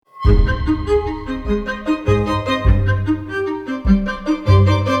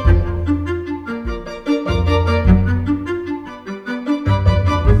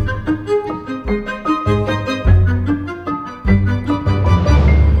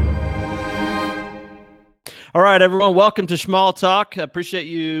All right, everyone. Welcome to Schmal Talk. I appreciate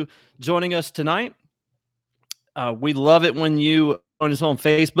you joining us tonight. We love it when you join us on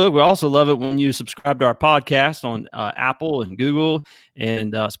Facebook. We also love it when you subscribe to our podcast on Apple and Google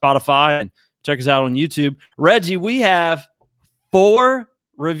and Spotify, and check us out on YouTube. Reggie, we have 4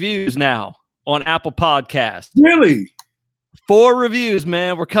 reviews now on Apple Podcasts. Really? 4 reviews,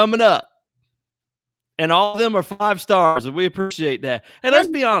 man. We're coming up. And all of them are 5 stars, and we appreciate that. And let's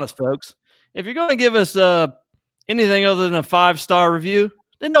be honest, folks. If you're going to give us anything other than a 5-star review,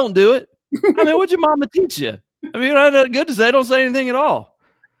 then don't do it. I mean, what'd your mama teach you? I mean, you're not that good to say. Don't say anything at all.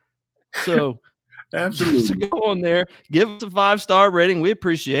 So, absolutely, so go on there, give us a 5-star rating. We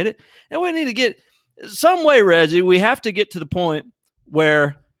appreciate it, and we need to get some way, Reggie. We have to get to the point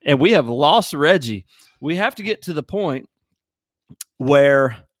where, and we have lost Reggie. We have to get to the point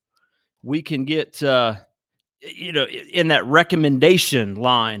where we can get, in that recommendation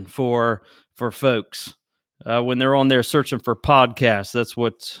line for folks when they're on there searching for podcasts.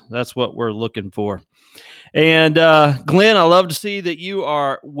 That's what we're looking for. And Glenn, I love to see that you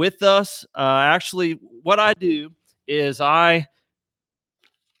are with us. Actually, what I do is I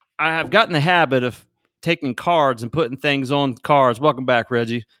have gotten the habit of taking cards and putting things on cards. Welcome back,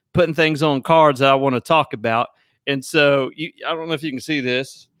 Reggie. Putting things on cards that I want to talk about. And so I don't know if you can see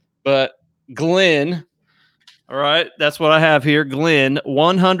this, but Glenn. All right, that's what I have here. Glenn,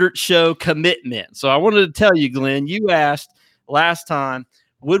 100 show commitment. So I wanted to tell you, Glenn, you asked last time,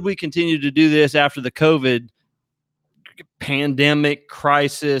 would we continue to do this after the COVID pandemic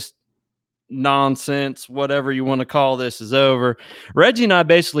crisis nonsense, whatever you want to call this, is over? Reggie and I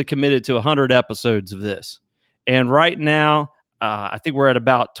basically committed to 100 episodes of this. And right now, I think we're at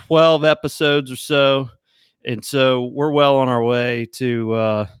about 12 episodes or so. And so we're well on our way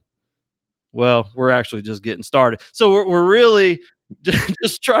to we're actually just getting started. So we're really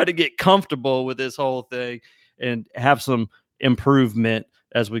just trying to get comfortable with this whole thing and have some improvement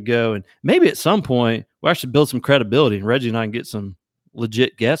as we go. And maybe at some point we'll actually build some credibility, and Reggie and I can get some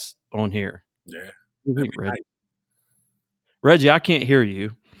legit guests on here. Yeah. Reggie? Reggie, I can't hear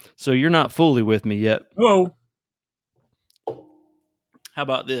you, so you're not fully with me yet. Hello. How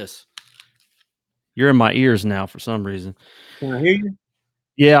about this? You're in my ears now for some reason. Can I hear you?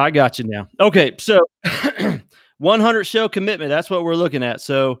 Yeah, I got you now. Okay, so 100 show commitment. That's what we're looking at.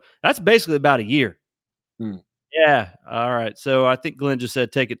 So that's basically about a year. Yeah. All right. So I think Glenn just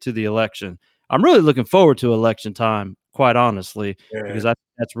said take it to the election. I'm really looking forward to election time, quite honestly, because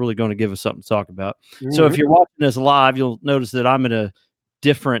that's really going to give us something to talk about. Mm-hmm. So if you're watching this live, you'll notice that I'm in a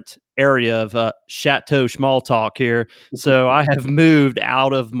different area of Chateau Schmal Talk here. So I have moved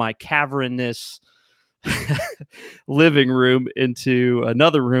out of my cavernous living room into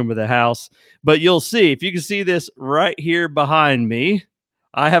another room of the house. But you'll see, if you can see this right here behind me,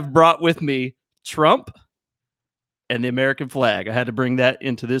 I have brought with me Trump and the American flag. I had to bring that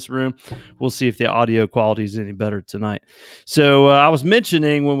into this room. We'll see if the audio quality is any better tonight. So I was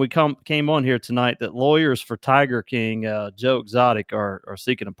mentioning when we came on here tonight that lawyers for Tiger King, Joe Exotic, are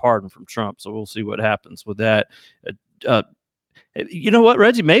seeking a pardon from Trump. So we'll see what happens with that. You know what,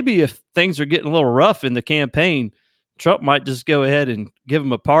 Reggie? Maybe if things are getting a little rough in the campaign, Trump might just go ahead and give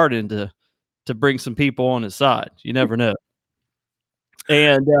him a pardon to bring some people on his side. You never know.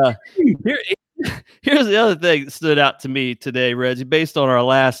 And here's the other thing that stood out to me today, Reggie, based on our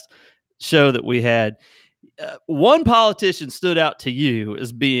last show that we had. One politician stood out to you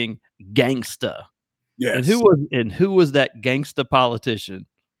as being gangsta. Yes. And who was that gangsta politician?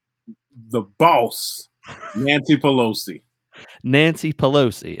 The boss, Nancy Pelosi. Nancy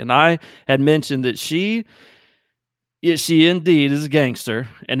Pelosi. And I had mentioned that she indeed is a gangster,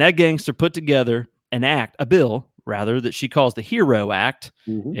 and that gangster put together a bill that she calls the HERO Act.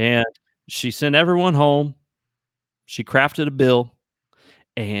 Mm-hmm. And she sent everyone home. She crafted a bill,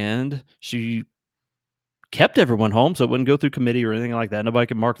 and she kept everyone home so it wouldn't go through committee or anything like that. Nobody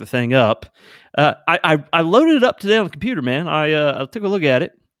could mark the thing up. I loaded it up today on the computer, man. I took a look at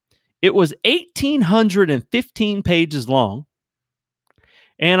it. It was 1,815 pages long.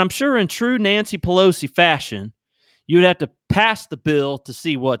 And I'm sure in true Nancy Pelosi fashion, you'd have to pass the bill to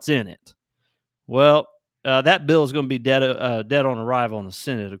see what's in it. Well, that bill is going to be dead on arrival in the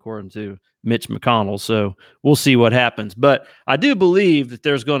Senate, according to Mitch McConnell. So we'll see what happens. But I do believe that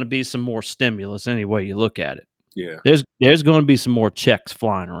there's going to be some more stimulus any way you look at it. Yeah. There's going to be some more checks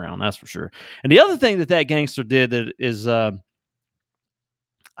flying around, that's for sure. And the other thing that gangster did that is,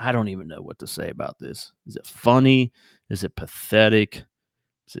 I don't even know what to say about this. Is it funny? Is it pathetic?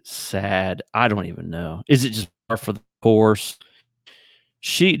 Is it sad? I don't even know. Is it just par for the course?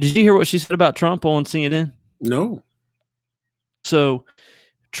 Did you hear what she said about Trump on CNN? No. So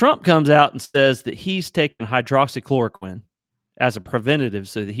Trump comes out and says that he's taking hydroxychloroquine as a preventative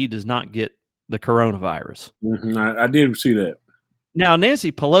so that he does not get the coronavirus. I did see that. Now,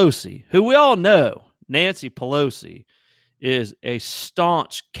 Nancy Pelosi, who we all know, Nancy Pelosi is a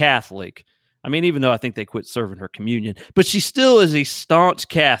staunch Catholic. I mean, even though I think they quit serving her communion, but she still is a staunch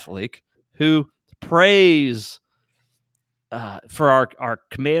Catholic who prays for our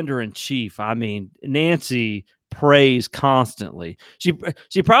commander-in-chief. I mean, Nancy prays constantly. She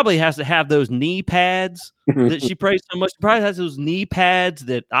probably has to have those knee pads that she prays so much. She probably has those knee pads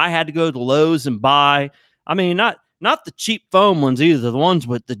that I had to go to Lowe's and buy. I mean, not the cheap foam ones either, the ones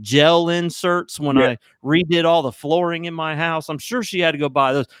with the gel inserts when I redid all the flooring in my house. I'm sure she had to go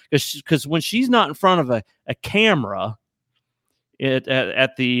buy those because when she's not in front of a camera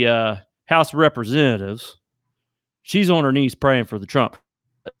at the House of Representatives, she's on her knees praying for Trump,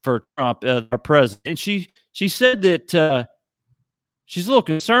 our president. And she said that she's a little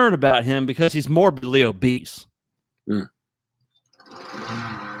concerned about him because he's morbidly obese.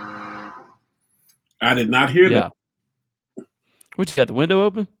 I did not hear that. What, you got the window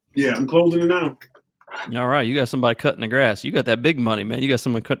open? Yeah, I'm closing it now. All right, you got somebody cutting the grass. You got that big money, man. You got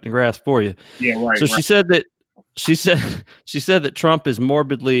someone cutting the grass for you. Yeah, right. So she said that Trump is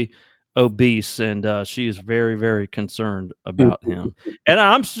morbidly obese, and she is very, very concerned about him. And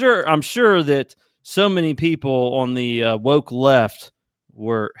I'm sure that so many people on the woke left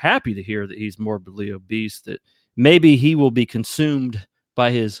were happy to hear that he's morbidly obese, that maybe he will be consumed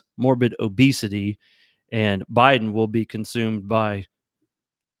by his morbid obesity and Biden will be consumed by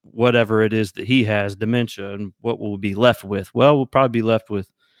whatever it is that he has, dementia, and what will we be left with? Well, we'll probably be left with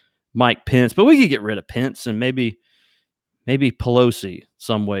Mike Pence, but we could get rid of Pence, and maybe Pelosi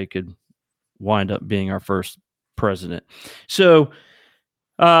some way could wind up being our first president. So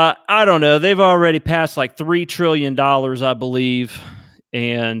I don't know. They've already passed like $3 trillion, I believe,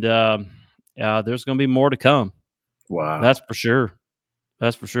 and there's going to be more to come. Wow, that's for sure.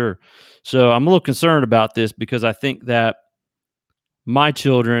 That's for sure. So I'm a little concerned about this because I think that my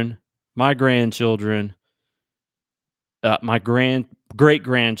children, my grandchildren, my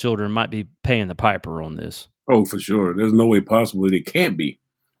great-grandchildren might be paying the piper on this. Oh, for sure. There's no way possible it can't be.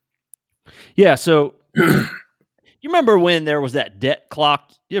 Yeah, so you remember when there was that debt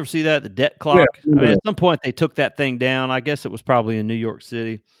clock? You ever see that, the debt clock? Yeah, I mean, at some point they took that thing down. I guess it was probably in New York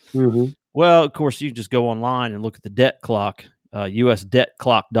City. Mm-hmm. Well, of course, you just go online and look at the debt clock.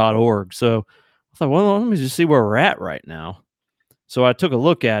 usdebtclock.org. So I thought, well, let me just see where we're at right now. So I took a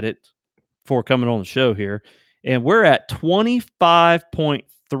look at it before coming on the show here, and we're at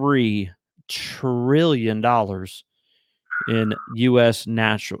 $25.3 trillion in U.S.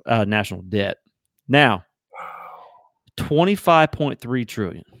 national debt. Now, 25.3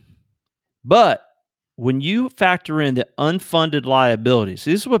 trillion. But when you factor in the unfunded liabilities,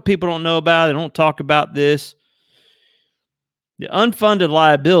 this is what people don't know about. They don't talk about this. The unfunded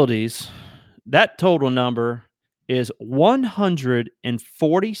liabilities, that total number is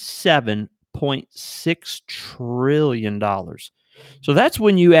 $147.6 trillion. So that's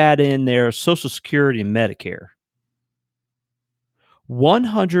when you add in their Social Security and Medicare.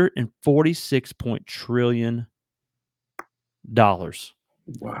 $146 trillion. Wow.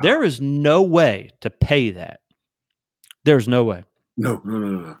 There is no way to pay that. There's no way.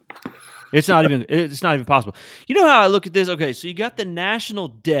 No. It's not even possible. You know how I look at this? Okay, so you got the national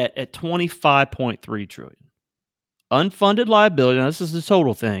debt at $25.3 trillion. Unfunded liability, now this is the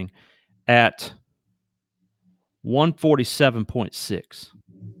total thing, at $147.6.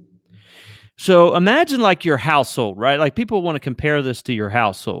 So imagine like your household, right? Like people want to compare this to your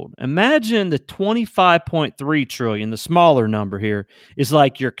household. Imagine the $25.3 trillion, the smaller number here, is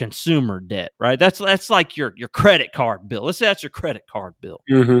like your consumer debt, right? That's like your credit card bill. Let's say that's your credit card bill.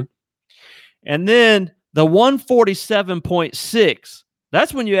 Mm-hmm. And then the 147.6,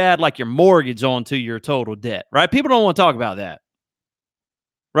 that's when you add like your mortgage onto your total debt, right? People don't want to talk about that,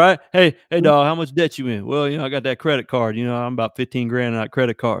 right? Hey, dog, how much debt you in? Well, I got that credit card. I'm about 15 grand on that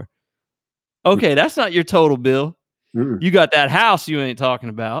credit card. Okay, that's not your total bill. Mm-hmm. You got that house you ain't talking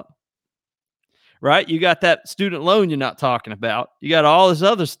about, right? You got that student loan you're not talking about. You got all this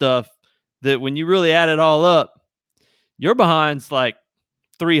other stuff that when you really add it all up, you're behind's like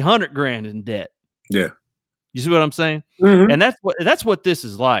 300 grand in debt. Yeah. You see what I'm saying? Mm-hmm. And that's what this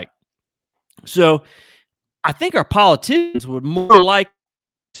is like. So I think our politicians would more like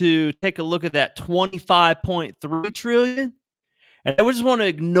to take a look at that 25.3 trillion. And I just want to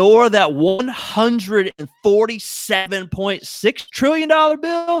ignore that $147.6 trillion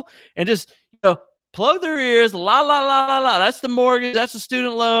bill and just, plug their ears, la, la, la, la, la. That's the mortgage. That's the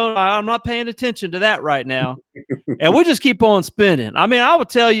student loan. I'm not paying attention to that right now. And we just keep on spending. I mean, I will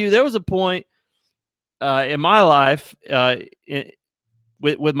tell you, there was a point in my life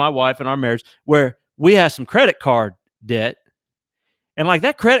with my wife and our marriage where we had some credit card debt. And like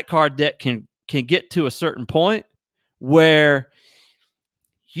that credit card debt can get to a certain point where,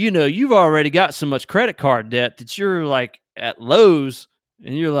 you've already got so much credit card debt that you're like at Lowe's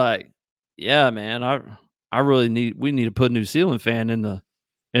and you're like, yeah, man, we need to put a new ceiling fan in the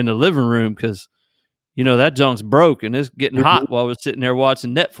living room because, that junk's broke and it's getting hot while we're sitting there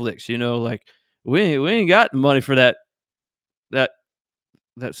watching Netflix. Like we ain't got the money for that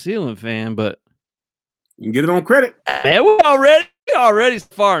ceiling fan, but you can get it on credit. Man, we already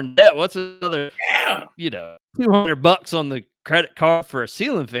far in debt. What's another, $200 on the credit card for a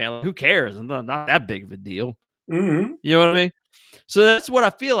ceiling fan? Like, who cares? It's not that big of a deal. Mm-hmm. You know what I mean? So that's what I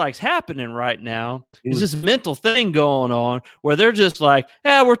feel like is happening right now. It's this mental thing going on where they're just like,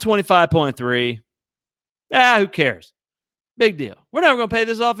 we're 25.3. Who cares? Big deal. We're never going to pay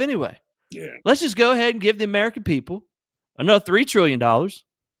this off anyway. Yeah. Let's just go ahead and give the American people another $3 trillion.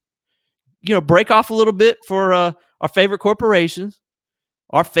 Break off a little bit for our favorite corporations,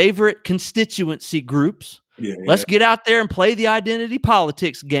 our favorite constituency groups. Yeah. Let's get out there and play the identity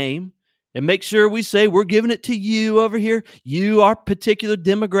politics game and make sure we say we're giving it to you over here. You, our particular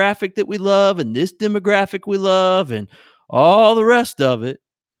demographic that we love, and this demographic we love, and all the rest of it.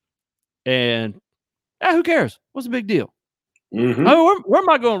 And who cares? What's the big deal? Mm-hmm. I mean, where am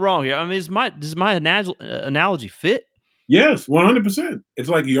I going wrong here? I mean, does my analogy fit? Yes, 100%. It's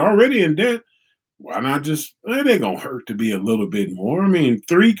like you're already in debt. Why not just, it ain't going to hurt to be a little bit more. I mean,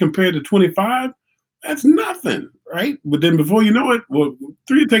 3 compared to 25, that's nothing, right? But then before you know it,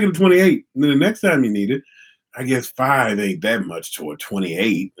 3 taking to 28. And then the next time you need it, I guess 5 ain't that much toward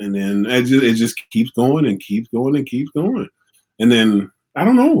 28. And then it just keeps going and keeps going and keeps going. And then, I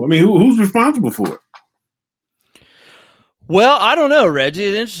don't know. I mean, who's responsible for it? Well, I don't know, Reggie.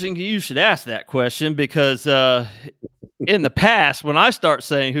 It's interesting you should ask that question because in the past, when I start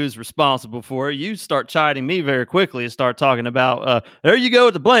saying who's responsible for it, you start chiding me very quickly and start talking about, there you go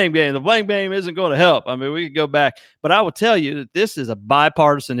with the blame game. The blame game isn't going to help. I mean, we could go back. But I will tell you that this is a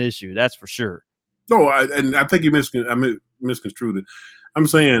bipartisan issue. That's for sure. No, and I think you misconstrued it. I'm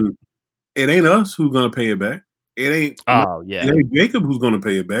saying it ain't us who's going to pay it back. It ain't. It ain't Jacob who's going to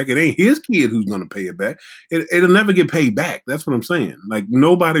pay it back. It ain't his kid who's going to pay it back. It'll never get paid back. That's what I'm saying. Like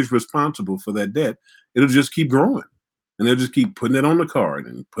nobody's responsible for that debt. It'll just keep growing, and they'll just keep putting it on the card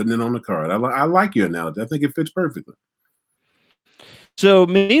and putting it on the card. I like your analogy. I think it fits perfectly. So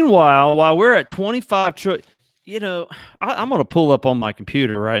meanwhile, while we're at 25 trillion, I'm going to pull up on my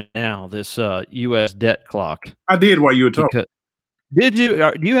computer right now this U.S. debt clock. I did while you were talking. Did you?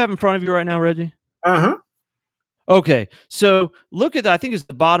 Do you have in front of you right now, Reggie? Uh-huh. Okay, so look at that. I think it's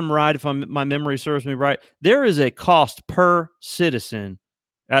the bottom right, if my memory serves me right. There is a cost per citizen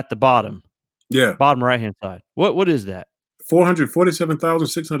at the bottom. Yeah. Bottom right-hand side. What is that?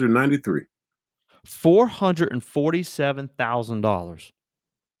 $447,693. $447,000.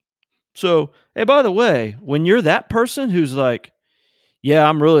 So, hey, by the way, when you're that person who's like,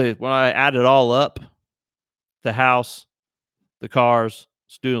 yeah, when I add it all up, the house, the cars,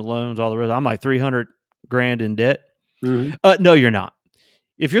 student loans, all the rest, I'm like 300 grand in debt. Mm-hmm. No, you're not.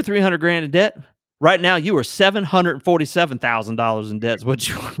 If you're 300 grand in debt right now, you are $747,000 in debt. Is what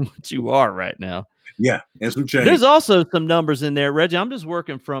you are right now. Yeah, and some change. There's also some numbers in there, Reggie. I'm just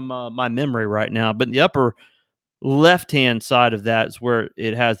working from my memory right now, but in the upper left-hand side of that is where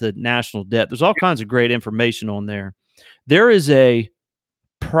it has the national debt. There's all kinds of great information on there. There is a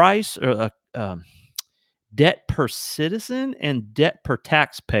price or a debt per citizen and debt per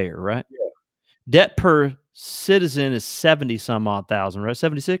taxpayer, right? Yeah. Debt per citizen is 70 some odd thousand, right?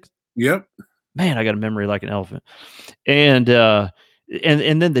 76? Yep. Man, I got a memory like an elephant. And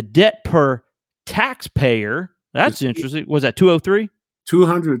then the debt per taxpayer, that's interesting. Was that 203?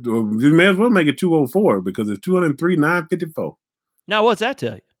 200. You may as well make it 204 because it's 203,954. Now, what's that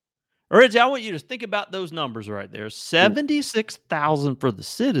tell you? Reggie, I want you to think about those numbers right there. 76,000 for the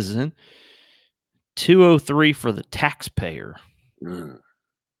citizen, 203 for the taxpayer. Mm.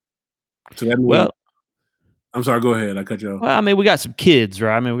 So that means, I'm sorry, go ahead. I cut you off. Well, I mean, we got some kids,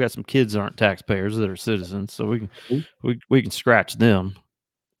 right? I mean, we got some kids that aren't taxpayers that are citizens, so we can scratch them.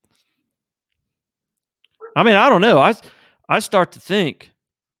 I mean, I don't know. I start to think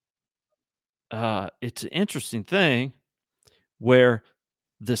it's an interesting thing where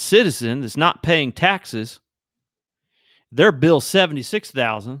the citizen that's not paying taxes, their bill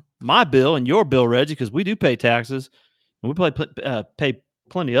 $76,000, my bill and your bill, Reggie, because we do pay taxes and we pay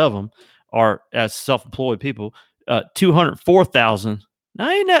plenty of them, are as self-employed people, 204,000. Now,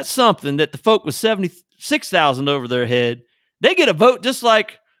 ain't that something that the folk with 76,000 over their head, they get a vote just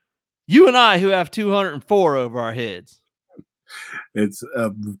like you and I who have 204 over our heads. It's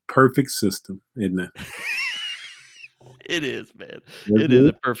a perfect system, isn't it? It is, man. It is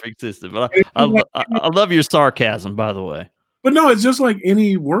a perfect system. I love your sarcasm, by the way. But no, it's just like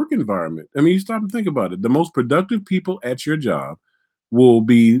any work environment. I mean, you stop and think about it. The most productive people at your job will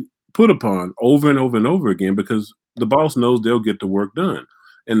be put upon over and over and over again because the boss knows they'll get the work done.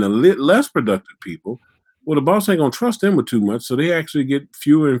 And the less productive people, well, the boss ain't going to trust them with too much. So they actually get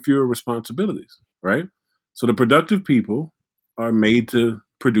fewer and fewer responsibilities, right? So the productive people are made to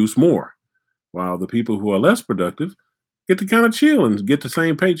produce more, while the people who are less productive get to kind of chill and get the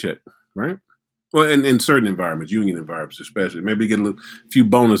same paycheck, right? Well, in certain environments, union environments especially, maybe get a few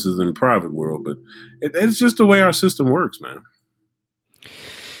bonuses in the private world, but it's just the way our system works, man.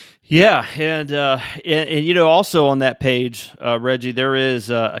 Yeah, and you know, also on that page, Reggie, there is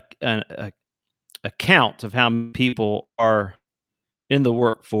a count of how many people are in the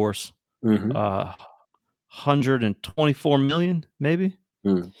workforce. 124 million, maybe,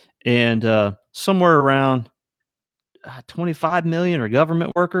 and somewhere around 25 million are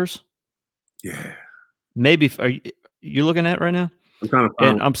government workers. Yeah, maybe. Are you looking at it right now? I'm trying to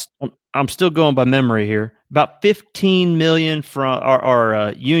find. And I'm still going by memory here. About 15 million from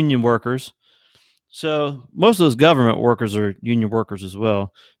are union workers. So most of those government workers are union workers as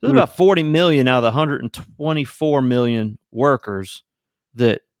well. There's about 40 million out of the 124 million workers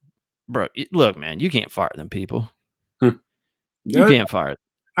that, bro, look, man, you can't fire them people. You can't fire them.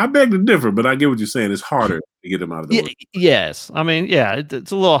 I beg to differ, but I get what you're saying. It's harder to get them out of the work. Yes. I mean, yeah,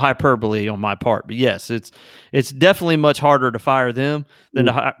 it's a little hyperbole on my part, but yes, it's definitely much harder to fire them than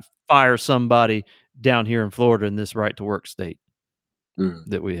to fire somebody down here in Florida in this right to work state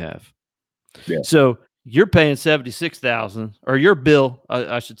that we have. Yeah. So you're paying 76,000, or your bill,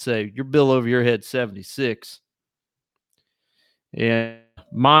 I should say, your bill over your head 76, and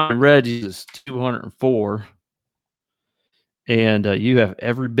mine, Reggie's, is 204, and you have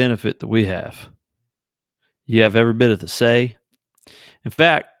every benefit that we have. You have every bit of the say. In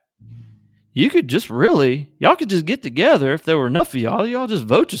fact, you could just y'all could just get together if there were enough of y'all just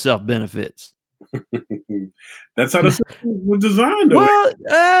vote yourself benefits. That's how the system was designed. Well,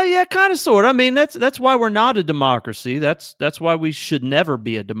 yeah, kind of, sort of. I mean, that's why we're not a democracy. That's why we should never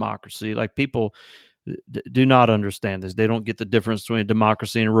be a democracy. Like, people do not understand this. They don't get the difference between a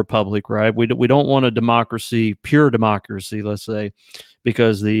democracy and a republic, right? We don't want a democracy, pure democracy, let's say,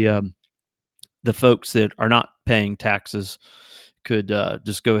 because the folks that are not paying taxes could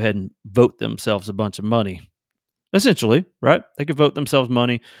just go ahead and vote themselves a bunch of money, essentially, right? They could vote themselves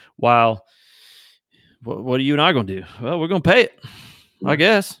money while. What are you and I going to do? Well, we're going to pay it. I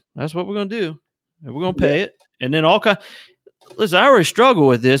guess that's what we're going to do. We're going to pay it. And then listen, I already struggle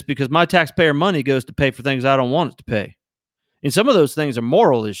with this because my taxpayer money goes to pay for things I don't want it to pay. And some of those things are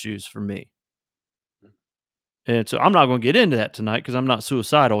moral issues for me. And so I'm not going to get into that tonight because I'm not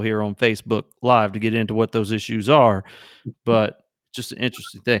suicidal here on Facebook Live to get into what those issues are. But just an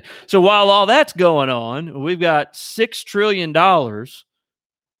interesting thing. So while all that's going on, we've got $6 trillion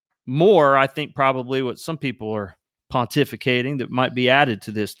more, I think, probably what some people are pontificating that might be added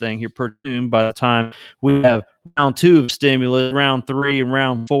to this thing here pretty soon by the time we have round 2 of stimulus, round 3 and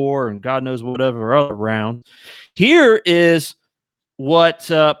round 4, and God knows whatever other round. Here is what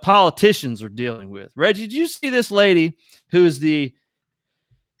politicians are dealing with. Reggie, did you see this lady who is the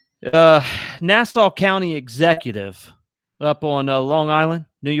Nassau County executive up on Long Island,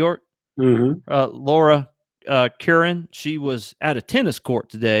 New York? Laura Curran? She was at a tennis court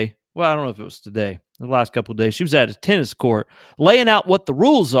today. Well, I don't know if it was today, the last couple of days. She was at a tennis court laying out what the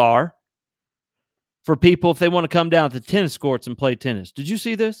rules are for people if they want to come down to the tennis courts and play tennis. Did you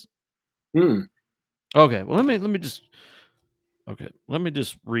see this? Okay. Well, let me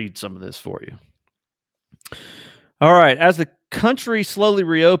just read some of this for you. All right. As the country slowly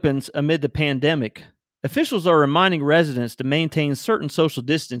reopens amid the pandemic, officials are reminding residents to maintain certain social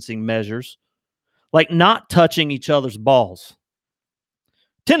distancing measures, like not touching each other's balls.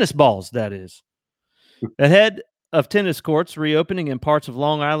 Tennis balls, that is. Ahead of tennis courts reopening in parts of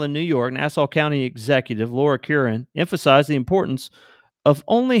Long Island, New York, Nassau County Executive Laura Curran emphasized the importance of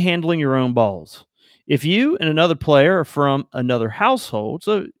only handling your own balls. If you and another player are from another household,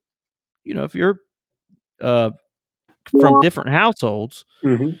 so, you know, if you're from different households,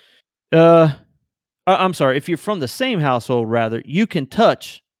 I'm sorry, if you're from the same household, rather, you can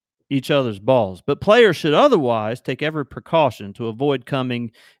touch each other's balls, but players should otherwise take every precaution to avoid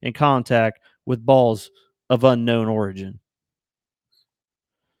coming in contact with balls of unknown origin.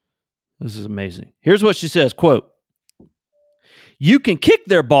 This is amazing. Here's what she says, quote, "You can kick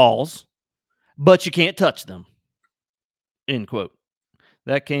their balls, but you can't touch them." End quote.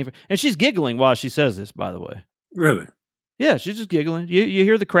 That came from, and she's giggling while she says this, by the way. Really? Yeah, she's just giggling. You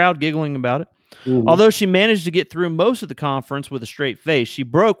hear the crowd giggling about it. Mhm. Although she managed to get through most of the conference with a straight face, she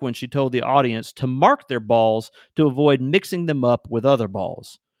broke when she told the audience to mark their balls to avoid mixing them up with other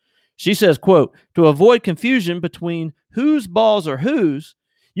balls. She says, quote, "To avoid confusion between whose balls are whose,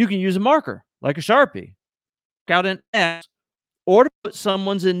 you can use a marker, like a Sharpie, out an X, or to put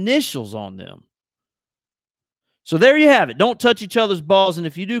someone's initials on them." So there you have it. Don't touch each other's balls. And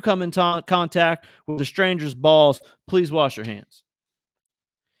if you do come in contact with a stranger's balls, please wash your hands.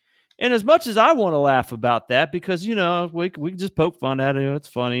 And as much as I want to laugh about that, because, you know, we can just poke fun at it. It's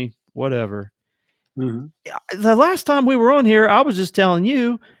funny, whatever. Mhm. The last time we were on here, I was just telling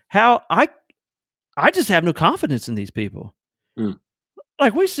you how I just have no confidence in these people. Mm.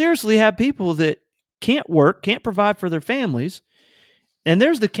 Like, we seriously have people that can't work, can't provide for their families. And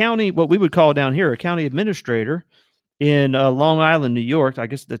there's the county, what we would call down here, a county administrator in Long Island, New York. I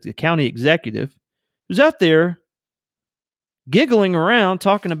guess that's the county executive, who's out there giggling around,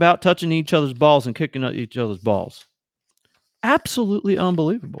 talking about touching each other's balls and kicking at each other's balls. Absolutely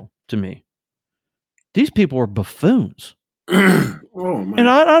unbelievable to me. These people are buffoons. Oh, man. And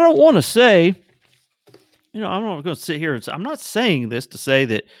I don't want to say, you know, I'm not going to sit here and say, I'm not saying this to say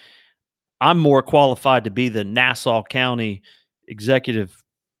that I'm more qualified to be the Nassau County executive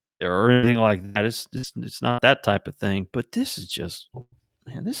or anything like that. It's not that type of thing. But this is just,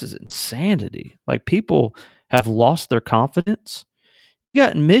 man, this is insanity. Like, people have lost their confidence. You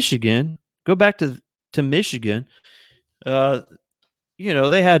got in Michigan, go back to Michigan. You know,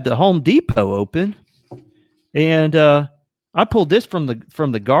 they had the Home Depot open, and I pulled this from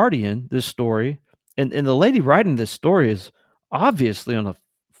the Guardian, this story, and the lady writing this story is obviously on a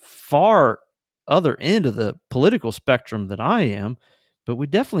far other end of the political spectrum than I am, but we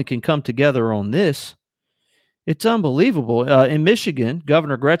definitely can come together on this. It's unbelievable. In Michigan,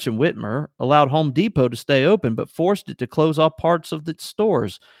 Governor Gretchen Whitmer allowed Home Depot to stay open, but forced it to close all parts of the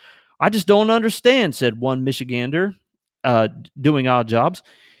stores. "I just don't understand," said one Michigander doing odd jobs.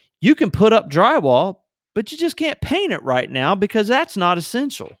 "You can put up drywall, but you just can't paint it right now because that's not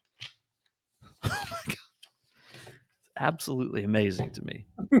essential." Oh my God. Absolutely amazing to me.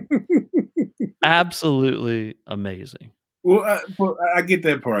 Absolutely amazing. Well, I get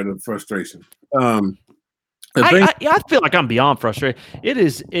that part of frustration. I feel like I'm beyond frustrated.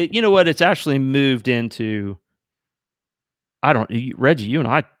 You know what? It's actually moved into, Reggie, you and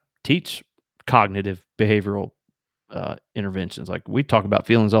I teach cognitive behavioral interventions. Like, we talk about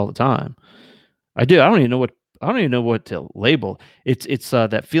feelings all the time. I do. I don't even know what to label. It's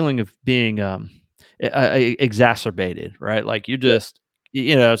that feeling of being exacerbated, right? Like, you just,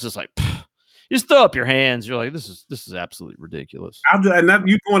 you know, it's just like, you just throw up your hands. You're like, this is absolutely ridiculous.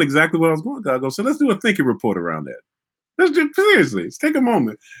 You're going exactly what I was going to go. So let's do a thinking report around that. Seriously, let's take a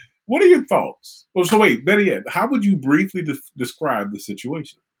moment. What are your thoughts? Well, so wait, better yet, how would you briefly describe the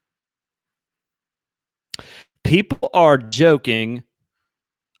situation? People are joking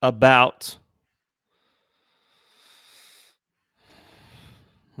about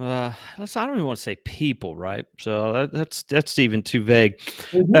I don't even want to say people, right? So that's even too vague.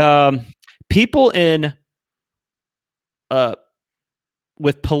 Mhm. People in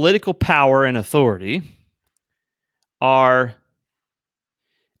with political power and authority are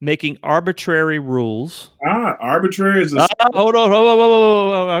making arbitrary rules. Arbitrary is Hold on,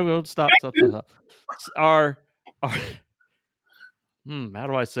 whoa, stop. Are how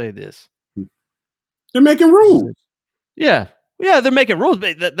do I say this? they're making rules. Yeah, they're making rules,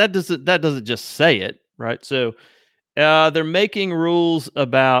 but that doesn't just say it, right? So they're making rules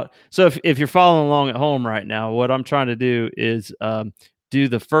about. So if you're following along at home right now, what I'm trying to do is do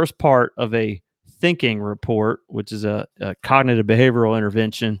the first part of a thinking report, which is a cognitive behavioral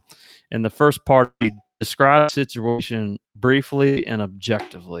intervention. And the first part, we describe the situation briefly and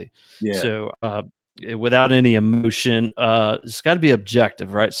objectively. Yeah. So without any emotion, it's got to be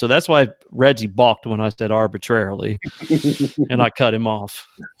objective, right? So that's why Reggie balked when I said arbitrarily, and I cut him off,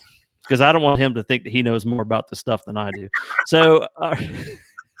 because I don't want him to think that he knows more about the stuff than I do. So,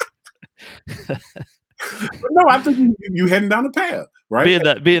 no, I think you heading down the path,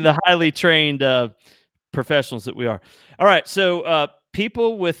 right? Being the highly trained professionals that we are. All right. So,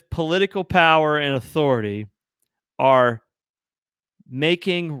 people with political power and authority are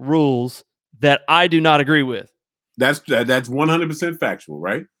making rules that I do not agree with. That's 100% factual,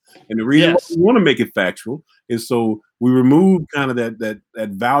 right? And the reason why we want to make it factual is so we remove kind of that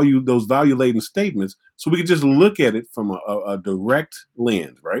value, those value laden statements, so we can just look at it from a direct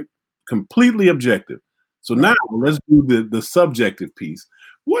lens, right? completely objective. So now let's do the subjective piece.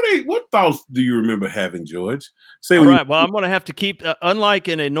 What thoughts do you remember having, George? All right. Well, I'm going to have to keep, unlike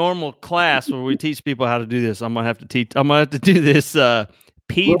in a normal class where we teach people how to do this, I'm going to have to do this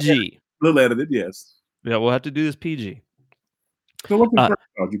PG. Little edited, yes. Yeah, we'll have to do this PG. So what's the first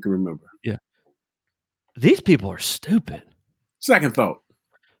thought you can remember? Yeah. These people are stupid. Second thought.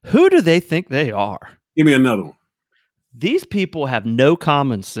 Who do they think they are? Give me another one. These people have no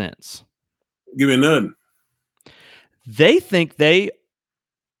common sense. Give me another. They think they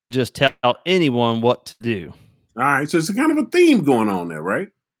just tell anyone what to do. All right. So it's a kind of a theme going on there, right?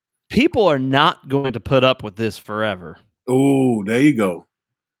 People are not going to put up with this forever. Oh, there you go.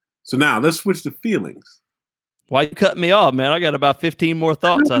 So now let's switch to feelings. Why you cutting me off, man? I got about 15 more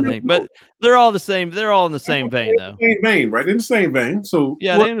thoughts, I think. But they're all the same. They're all in the same vein, though. Same vein, right? In the same vein. So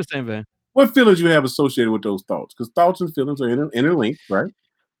yeah, they're in the same vein. What feelings you have associated with those thoughts? Because thoughts and feelings are interlinked, right?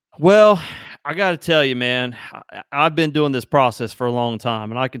 Well, I got to tell you, man, I've been doing this process for a long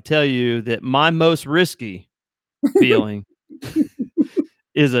time, and I can tell you that my most risky feeling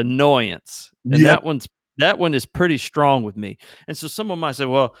is annoyance. And that one is pretty strong with me. And so someone might say,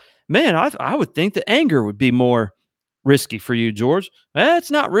 well, man, I would think that anger would be more risky for you, George.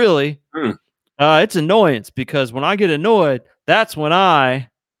 It's not really. It's annoyance, because when I get annoyed, that's when I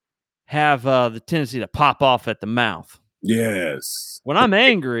have the tendency to pop off at the mouth. Yes. When I'm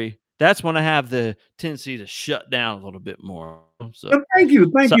angry, that's when I have the tendency to shut down a little bit more. So, thank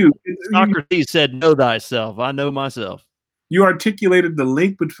you. Socrates said, know thyself. I know myself. You articulated the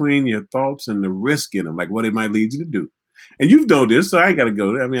link between your thoughts and the risk in them, like what it might lead you to do. And you've done this, so I ain't got to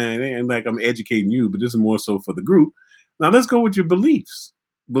go there. I mean, it ain't like I'm educating you, but this is more so for the group. Now let's go with your beliefs.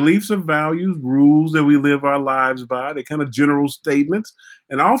 Beliefs are values, rules that we live our lives by. They're kind of general statements.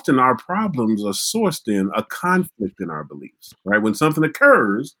 And often our problems are sourced in a conflict in our beliefs, right? When something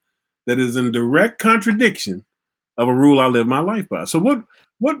occurs that is in direct contradiction of a rule I live my life by. So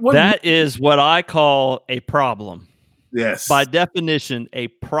what that is what I call a problem. Yes. By definition, a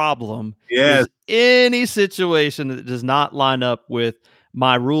problem is any situation that does not line up with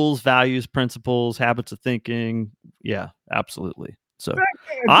my rules, values, principles, habits of thinking. Yeah, absolutely. So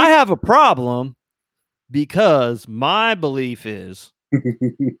I have a problem because my belief is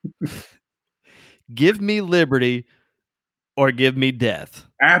give me liberty or give me death.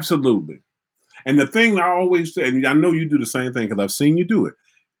 Absolutely. And the thing I always say, and I know you do the same thing because I've seen you do it,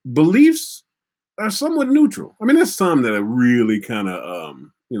 beliefs are somewhat neutral. I mean, there's some that are really kind of,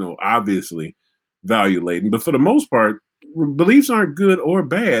 obviously value laden, but for the most part, beliefs aren't good or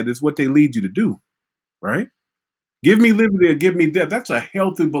bad. It's what they lead you to do, right? Give me liberty or give me death. That's a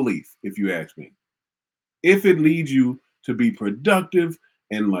healthy belief, if you ask me. If it leads you to be productive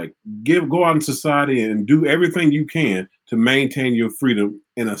and go out in society and do everything you can to maintain your freedom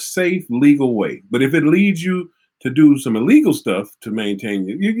in a safe, legal way. But if it leads you to do some illegal stuff to maintain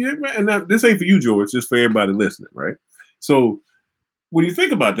and this ain't for you, George, it's for everybody listening, right? So when you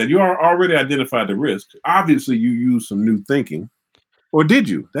think about that, you are already identified the risk. Obviously, you use some new thinking. Or did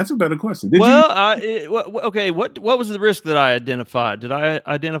you? That's a better question. Okay. What was the risk that I identified? Did I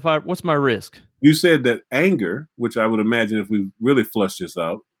identify? What's my risk? You said that anger, which I would imagine if we really flush this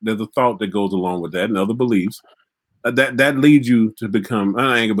out, there's a thought that goes along with that and other beliefs. That leads you to become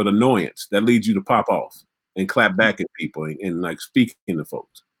not anger, but annoyance. That leads you to pop off and clap back at people and speaking to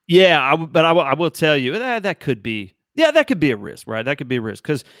folks. Yeah, I will tell you that could be. Yeah, that could be a risk, right? That could be a risk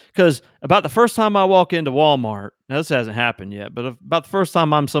because about the first time I walk into Walmart, now this hasn't happened yet, but about the first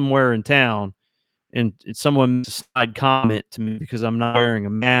time I'm somewhere in town and someone makes a side comment to me because I'm not wearing a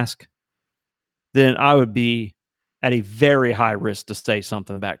mask, then I would be at a very high risk to say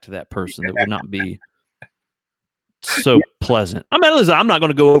something back to that person that would not be so pleasant. I mean, listen, I'm not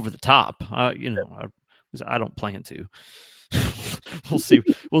going to go over the top. I don't plan to. We'll see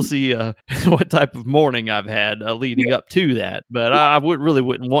what type of morning I've had leading up to that, but I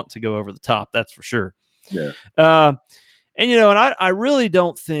wouldn't want to go over the top. That's for sure. Yeah. And I really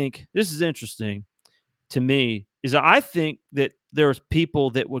don't think this is interesting to me. Is I think that there's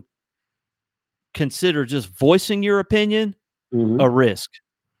people that would consider just voicing your opinion a risk.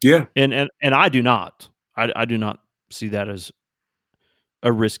 Yeah. And I do not. I do not see that as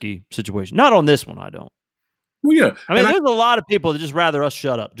a risky situation. Not on this one. I don't. Well, yeah. I mean, there's a lot of people that just rather us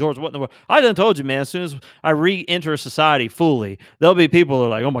shut up. George, what in the world? I done told you, man, as soon as I re-enter society fully, there'll be people that are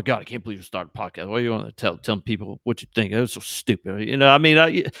like, oh, my God, I can't believe you started a podcast. What do you want to tell people what you think? It's so stupid. I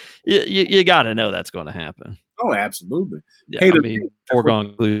mean, you got to know that's going to happen. Oh, absolutely. Yeah, foregone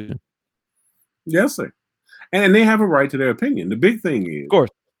conclusion. Yes, sir. And they have a right to their opinion. The big thing is, of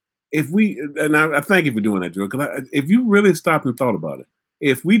course, I thank you for doing that, George, because if you really stopped and thought about it,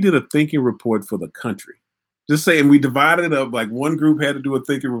 if we did a thinking report for the country, just saying we divided it up, like one group had to do a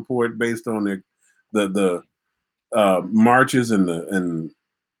thinking report based on the marches and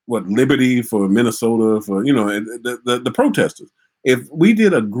what liberty for Minnesota for the protesters. If we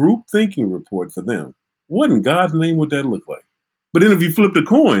did a group thinking report for them, what in God's name would that look like? But then if you flipped a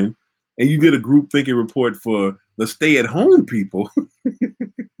coin and you did a group thinking report for the stay-at-home people,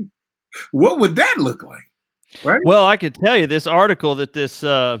 what would that look like? Right? Well, I could tell you this article that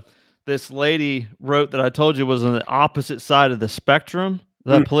this lady wrote that I told you was on the opposite side of the spectrum,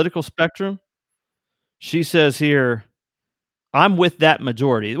 the political spectrum. She says here, I'm with that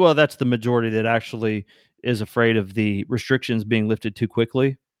majority. Well, that's the majority that actually is afraid of the restrictions being lifted too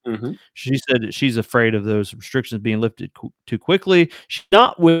quickly. Mm-hmm. She said that she's afraid of those restrictions being lifted too quickly. She's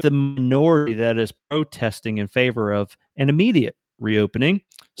not with the minority that is protesting in favor of an immediate reopening.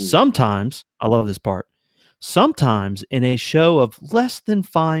 Mm-hmm. Sometimes, I love this part, sometimes in a show of less than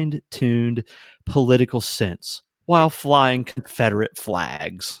fine-tuned political sense while flying Confederate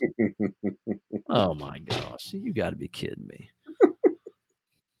flags. Oh my gosh, you got to be kidding me.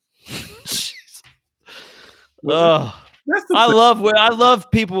 Oh, I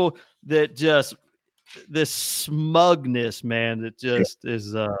love people that just this smugness, man, that just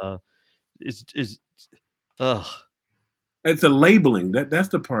is It's a labeling. That's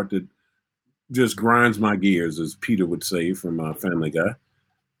the part that just grinds my gears, as Peter would say from Family Guy.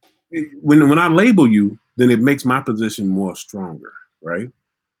 When I label you, then it makes my position more stronger, right?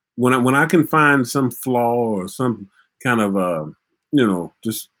 When I can find some flaw or some kind of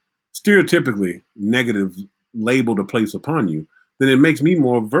just stereotypically negative label to place upon you, then it makes me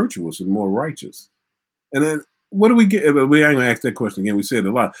more virtuous and more righteous. And then what do we get? We ain't gonna ask that question again. We said it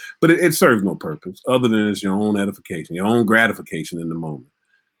a lot, but it serves no purpose other than it's your own edification, your own gratification in the moment.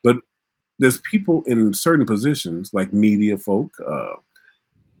 But there's people in certain positions like media folk,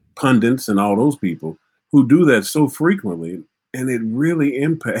 pundits, and all those people who do that so frequently, and it really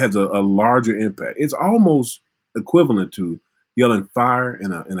has a larger impact. It's almost equivalent to yelling fire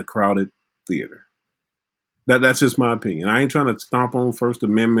in a crowded theater. That's just my opinion. I ain't trying to stomp on First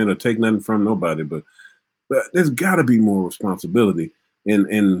Amendment or take nothing from nobody, but there's got to be more responsibility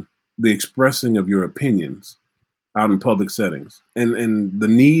in the expressing of your opinions out in public settings, and the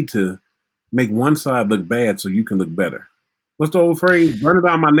need to make one side look bad so you can look better. What's the old phrase? Burning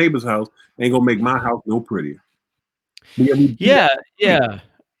down my neighbor's house ain't gonna make my house no prettier. Yeah.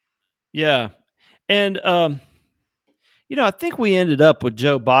 And I think we ended up with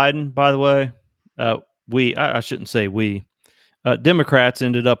Joe Biden, by the way. I shouldn't say we. Democrats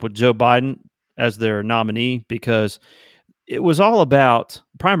ended up with Joe Biden as their nominee because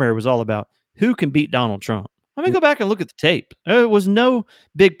primary was all about who can beat Donald Trump. Let me go back and look at the tape. There was no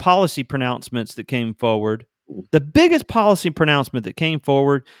big policy pronouncements that came forward. The biggest policy pronouncement that came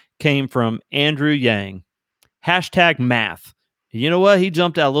forward came from Andrew Yang. #math. You know what? He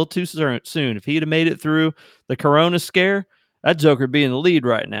jumped out a little too soon. If he'd have made it through the Corona scare, that joker would be in the lead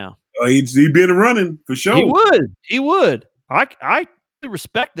right now. He'd been running for sure. He would. I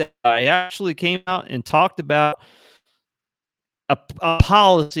respect that. He actually came out and talked about a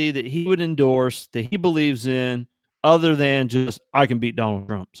policy that he would endorse, that he believes in, other than just, I can beat Donald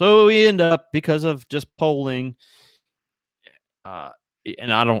Trump. So he ended up, because of just polling, and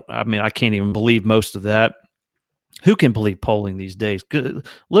I can't even believe most of that. Who can believe polling these days?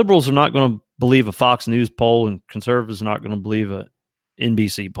 Liberals are not going to believe a Fox News poll, and conservatives are not going to believe a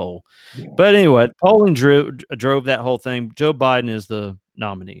NBC poll. Yeah. But anyway, polling drove that whole thing. Joe Biden is the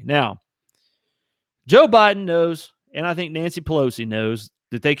nominee. Now, Joe Biden knows, and I think Nancy Pelosi knows,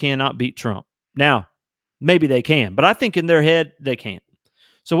 that they cannot beat Trump. Now, maybe they can, but I think in their head, they can't.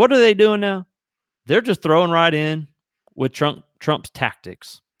 So what are they doing now? They're just throwing right in with Trump's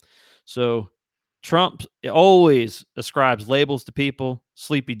tactics. So Trump always ascribes labels to people: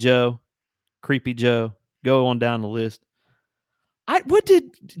 Sleepy Joe, Creepy Joe, go on down the list. What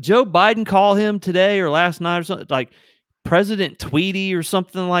did Joe Biden call him today or last night or something? Like President Tweety or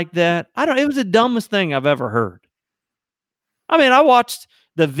something like that? It was the dumbest thing I've ever heard. I mean, I watched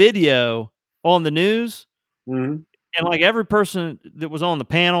the video on the news, and like every person that was on the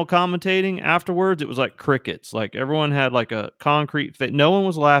panel commentating afterwards, it was like crickets. Like everyone had like a concrete fit. No one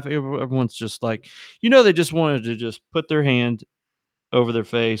was laughing. Everyone's just like, they just wanted to just put their hand over their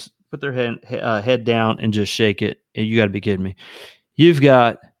face, put their head down, and just shake it. And you got to be kidding me. You've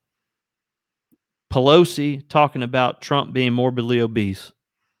got Pelosi talking about Trump being morbidly obese.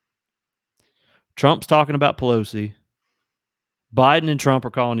 Trump's talking about Pelosi. Biden and Trump are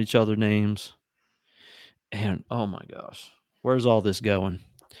calling each other names. And oh my gosh, where's all this going?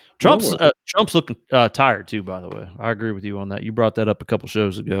 Trump's looking tired too. By the way, I agree with you on that. You brought that up a couple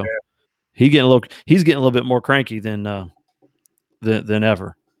shows ago. He's getting a little bit more cranky than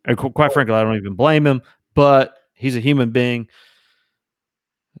ever. And quite frankly, I don't even blame him. But he's a human being.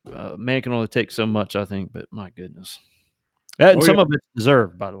 Man can only take so much, I think. But my goodness, and some of it's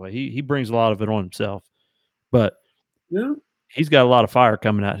deserved. By the way, he brings a lot of it on himself. But he's got a lot of fire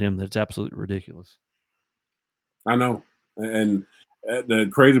coming at him that's absolutely ridiculous. I know, and the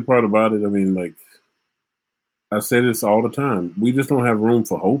crazy part about it, I mean, like I say this all the time, we just don't have room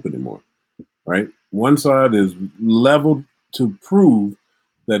for hope anymore, right? One side is leveled to prove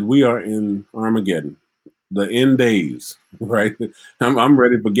that we are in Armageddon, the end days, right? I'm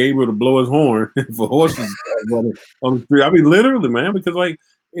ready for Gabriel to blow his horn for horses on the street. I mean, literally, man, because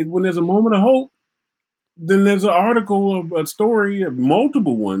when there's a moment of hope, then there's an article, a story,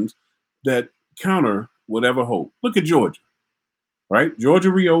 multiple ones that counter whatever hope. Look at Georgia, right?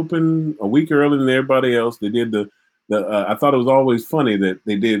 Georgia reopened a week earlier than everybody else. They did I thought it was always funny that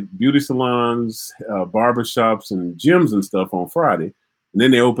they did beauty salons, barbershops, and gyms and stuff on Friday, and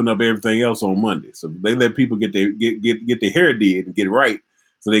then they opened up everything else on Monday. So they let people get their hair did and get it right,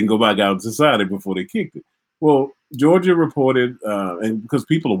 so they can go back out in society before they kicked it. Well, Georgia reported, and because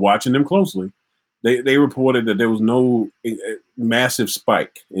people are watching them closely, they reported that there was no massive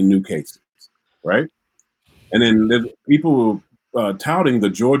spike in new cases, right? And then there's people touting the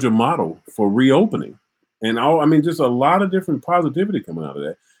Georgia model for reopening. And just a lot of different positivity coming out of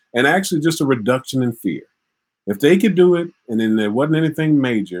that. And actually just a reduction in fear. If they could do it and then there wasn't anything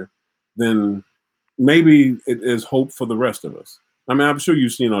major, then maybe it is hope for the rest of us. I mean, I'm sure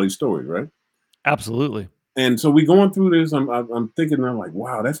you've seen all these stories, right? Absolutely. And so we going through this, I'm thinking, I'm like,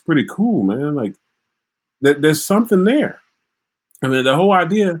 wow, that's pretty cool, man. Like there's something there. I mean, the whole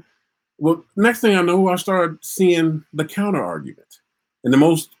idea, well, next thing I know, I started seeing the counter argument. And the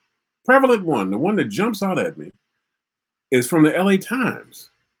most prevalent one, the one that jumps out at me, is from the LA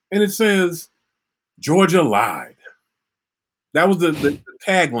Times. And it says, Georgia lied. That was the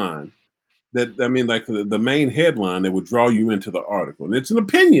tagline the main headline that would draw you into the article. And it's an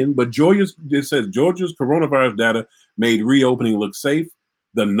opinion, but it says Georgia's coronavirus data made reopening look safe.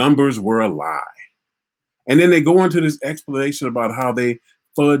 The numbers were a lie. And then they go into this explanation about how they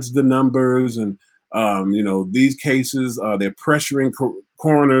fudged the numbers and, these cases, they're pressuring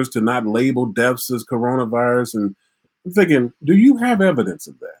coroners to not label deaths as coronavirus. And I'm thinking, do you have evidence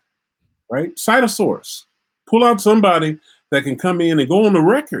of that? Right? Cite a source. Pull out somebody that can come in and go on the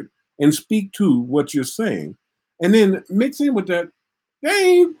record and speak to what you're saying. And then mix in with that.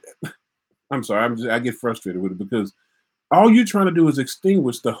 I'm sorry, I get frustrated with it because all you're trying to do is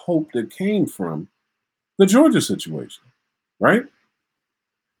extinguish the hope that came from the Georgia situation, right?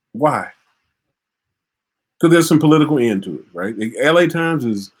 Why? Because there's some political end to it, right? The LA Times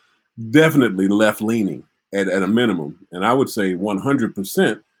is definitely left-leaning at a minimum, and I would say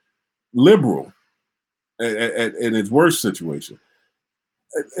 100% liberal in its worst situation.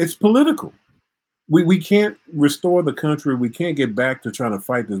 It's political. We can't restore the country. We can't get back to trying to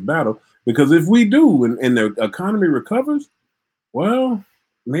fight this battle because if we do and the economy recovers, well,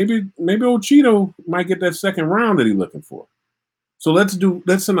 maybe old Cheeto might get that second round that he's looking for. So let's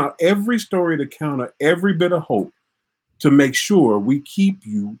send out every story to counter every bit of hope to make sure we keep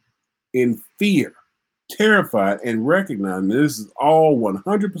you in fear, terrified, and recognizing this is all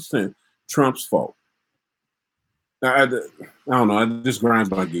 100% Trump's fault. I don't know. It just grinds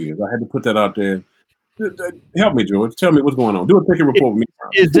my gears. I had to put that out there. Help me, George. Tell me what's going on. Do a ticket report with me.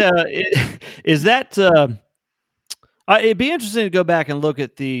 Is that it'd be interesting to go back and look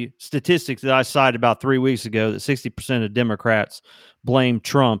at the statistics that I cited about 3 weeks ago that 60% of Democrats blame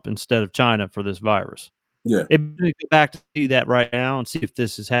Trump instead of China for this virus. Yeah. It'd be go back to see that right now and see if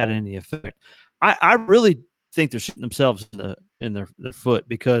this has had any effect. I really think they're shooting themselves in their foot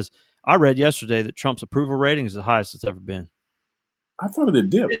because I read yesterday that Trump's approval rating is the highest it's ever been. I thought it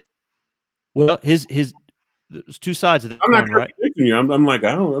dipped. Well, there's two sides of that. I'm not contradicting you. I'm like,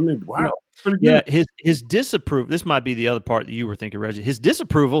 wow. Yeah, his disapproval. This might be the other part that you were thinking, Reggie. His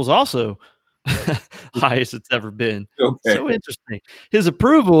disapproval is also highest it's ever been. Okay. So interesting. His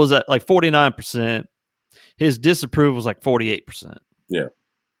approval is at like 49%. His disapproval is like 48%. Yeah.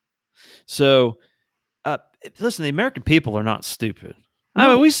 So, listen, the American people are not stupid. I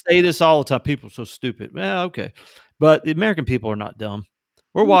mean, we say this all the time. People are so stupid. Well, okay. But the American people are not dumb.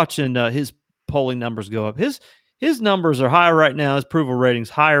 We're watching his polling numbers go up. His numbers are higher right now. His approval rating's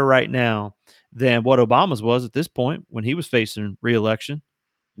higher right now than what Obama's was at this point when he was facing re-election.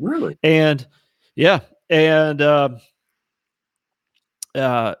 Really? And, yeah. And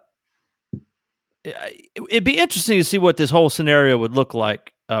it'd be interesting to see what this whole scenario would look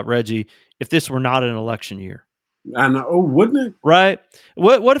like Reggie, if this were not an election year. I know, wouldn't it? Right?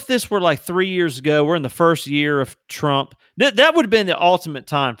 What if this were like 3 years ago? We're in the first year of Trump. That would have been the ultimate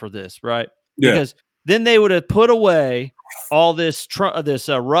time for this, right? Yeah. Because then they would have put away all this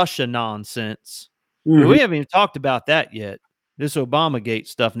Russia nonsense. Mhm. We haven't even talked about that yet. This Obamagate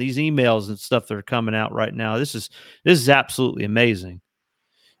stuff and these emails and stuff that are coming out right now. This is absolutely amazing.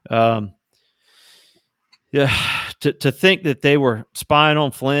 Yeah, to think that they were spying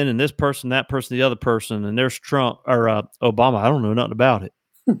on Flynn and this person, that person, the other person, and there's Trump or Obama. I don't know nothing about it.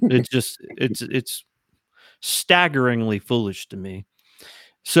 It's staggeringly foolish to me.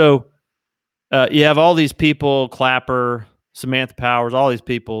 So you have all these people, Clapper, Samantha Powers, all these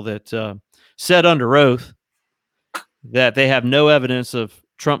people that said under oath that they have no evidence of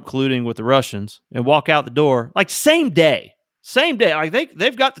Trump colluding with the Russians and walk out the door like same day. Like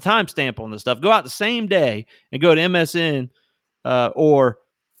they've got the timestamp on this stuff. Go out the same day and go to MSN or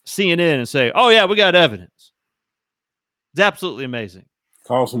CNN and say, "Oh yeah, we got evidence." It's absolutely amazing.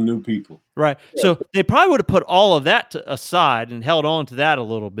 Call some new people, right? Yeah. So they probably would have put all of that aside and held on to that a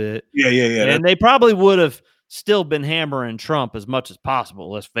little bit. Yeah. And they probably would have still been hammering Trump as much as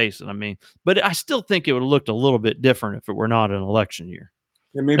possible. Let's face it. I mean, but I still think it would have looked a little bit different if it were not an election year.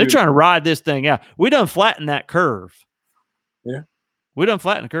 Yeah, they're trying to ride this thing out. We done flatten that curve. Yeah. We done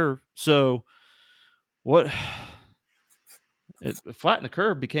flatten the curve. So what flatten the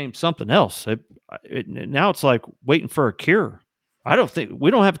curve became something else. Now it's like waiting for a cure. I don't think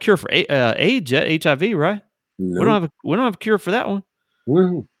we don't have a cure for AIDS yet, HIV, right? No. We don't have a cure for that one.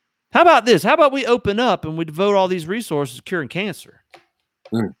 Mm. How about this? How about we open up and we devote all these resources to curing cancer?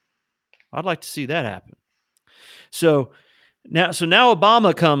 Mm. I'd like to see that happen. So now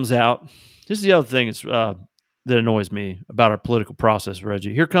Obama comes out. This is the other thing that annoys me about our political process,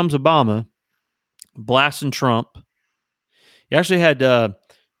 Reggie. Here comes Obama blasting Trump. He actually had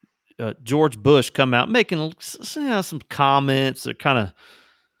George Bush come out making some comments that kind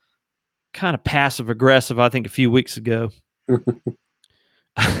of passive aggressive, I think, a few weeks ago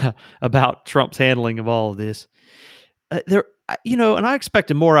about Trump's handling of all of this. And I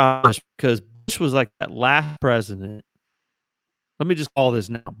expected more out of Bush because Bush was like that last president. Let me just call this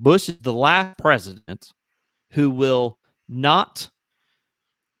now. Bush is the last president who will not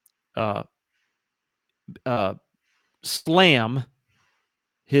slam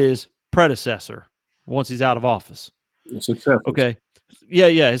his predecessor once he's out of office. Okay.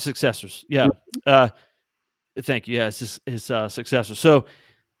 Yeah, his successors. Yeah. Thank you. Yeah, it's his successor. So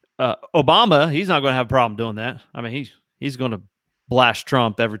Obama, he's not going to have a problem doing that. I mean, he's going to blast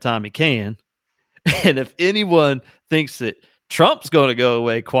Trump every time he can. And if anyone thinks that Trump's going to go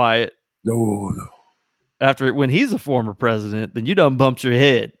away quiet, no. After when he's a former president, then you done bumped your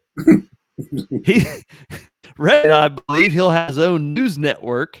head. Red, I believe he'll have his own news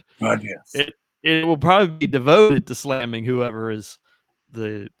network. Yes. It will probably be devoted to slamming whoever is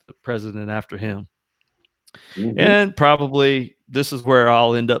the president after him. Mm-hmm. And probably this is where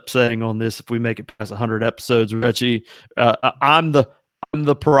I'll end up saying on this if we make it past 100 episodes, Reggie. I'm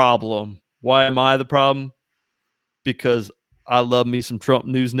the problem. Why am I the problem? Because I love me some Trump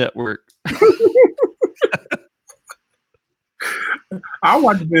News Network. I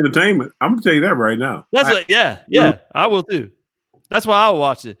watch the entertainment. I'm gonna tell you that right now. Yeah, I will too. That's why I'll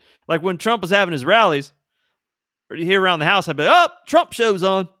watch it. Like when Trump was having his rallies, or you hear around the house, I'd be like, "Oh, Trump show's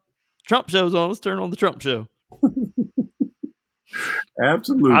on. Trump show's on. Let's turn on the Trump show."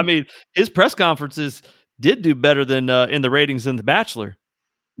 Absolutely. I mean, his press conferences did do better than in the ratings than The Bachelor.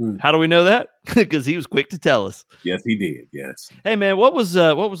 How do we know that? Because he was quick to tell us. Yes, he did. Yes. Hey, man, what was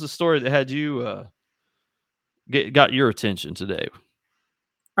the story that had you got your attention today?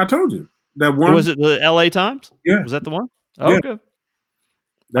 I told you that one. Was it the LA Times? Yeah. Was that the one? Oh, yeah. Okay.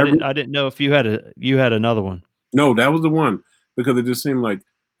 I didn't know if you had another one. No, that was the one because it just seemed like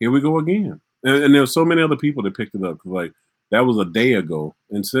here we go again, and there were so many other people that picked it up. Like that was a day ago,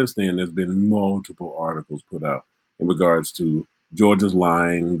 and since then there's been multiple articles put out in regards to Georgia's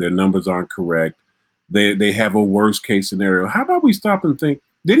lying. Their numbers aren't correct. They have a worst case scenario. How about we stop and think?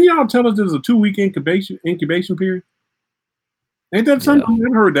 Didn't y'all tell us there's a 2-week incubation period? Ain't that something? Yeah.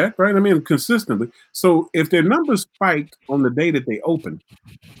 I've heard that, right? I mean, consistently. So if their numbers spiked on the day that they opened,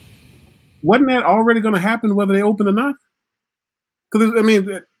 wasn't that already going to happen whether they open or not? Because I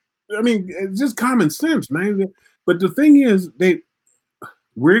mean, it's just common sense, man. But the thing is,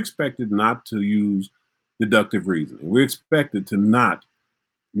 we're expected not to use deductive reasoning. We're expected to not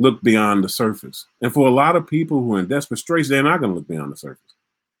look beyond the surface. And for a lot of people who are in desperate straits, they're not going to look beyond the surface.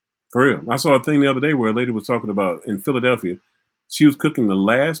 For real. I saw a thing the other day where a lady was talking about in Philadelphia. She was cooking the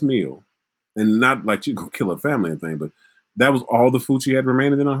last meal, and not like she gonna kill her family or anything, but that was all the food she had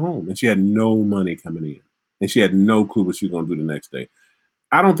remaining in her home, and she had no money coming in, and she had no clue what she was going to do the next day.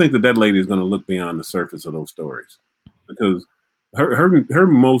 I don't think that lady is going to look beyond the surface of those stories, because her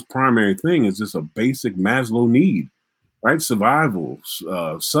most primary thing is just a basic Maslow need, right? Survival,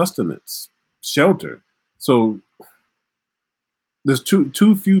 sustenance, shelter. So there's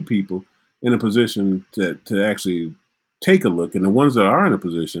too few people in a position to actually take a look, and the ones that are in a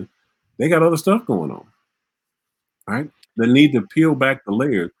position, they got other stuff going on, right? They need to peel back the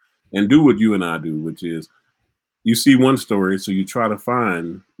layers and do what you and I do, which is you see one story, so you try to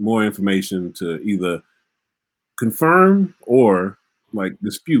find more information to either confirm or like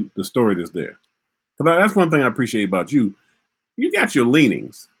dispute the story that's there. Because that's one thing I appreciate about you. You got your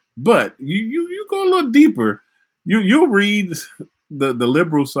leanings, but you go a little deeper. You'll read the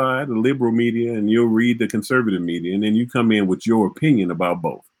liberal side, the liberal media, and you'll read the conservative media, and then you come in with your opinion about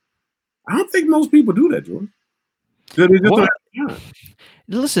both. I don't think most people do that, George. They just don't have time.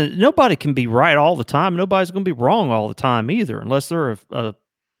 Listen, nobody can be right all the time. Nobody's going to be wrong all the time either, unless they're a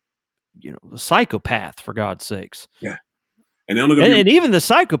psychopath, for God's sakes. Yeah. And even the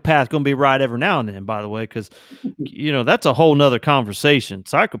psychopath going to be right every now and then, by the way, because, that's a whole nother conversation.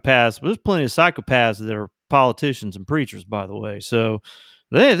 Psychopaths, there's plenty of psychopaths that are politicians and preachers, by the way. So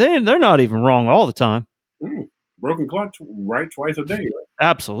they're not even wrong all the time. Broken clock, right twice a day. Right?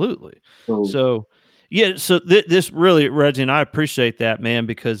 Absolutely. So this really, Reggie, and I appreciate that, man,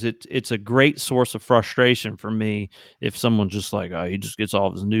 because it's a great source of frustration for me if someone's just like, oh, he just gets all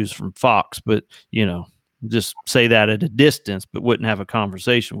of his news from Fox, but, just say that at a distance, but wouldn't have a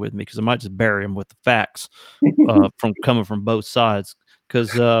conversation with me because I might just bury him with the facts from coming from both sides.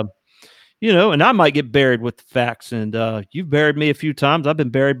 Because, and I might get buried with the facts. And you've buried me a few times. I've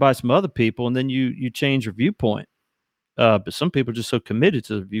been buried by some other people, and then you change your viewpoint. But some people are just so committed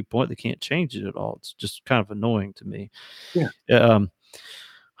to the viewpoint they can't change it at all. It's just kind of annoying to me. Yeah.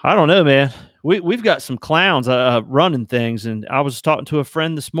 I don't know, man. We've got some clowns running things, and I was talking to a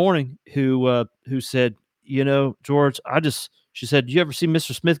friend this morning who said, George, she said, "Do you ever see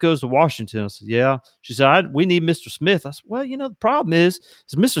Mr. Smith Goes to Washington?" I said, "Yeah." She said, "We need Mr. Smith." I said, "Well, the problem is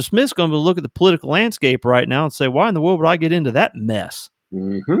Mr. Smith's going to look at the political landscape right now and say, why in the world would I get into that mess?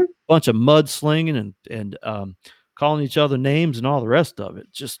 Mm-hmm. Bunch of mudslinging and calling each other names and all the rest of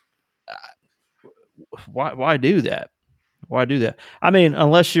it. Just why do that? Why do that? I mean,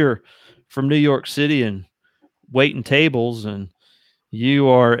 unless you're from New York City and waiting tables and you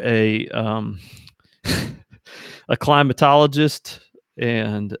are a climatologist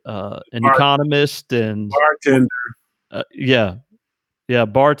and an economist and bartender.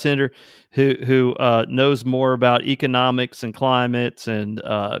 Bartender who knows more about economics and climates and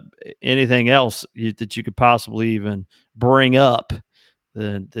anything else that you could possibly even bring up,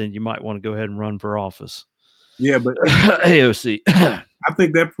 then you might want to go ahead and run for office. Yeah, but AOC. I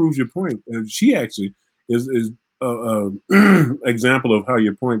think that proves your point. She actually is example of how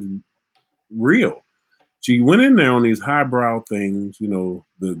your point is real. She went in there on these highbrow things,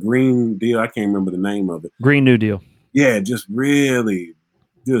 the Green Deal. I can't remember the name of it. Green New Deal. Yeah, just really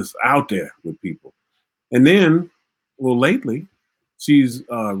just out there with people. And then, lately, she's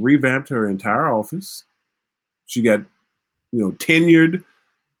revamped her entire office. She got, tenured,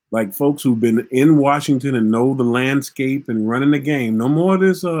 like folks who've been in Washington and know the landscape and running the game. No more of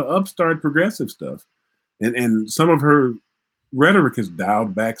this upstart progressive stuff. And some of her rhetoric is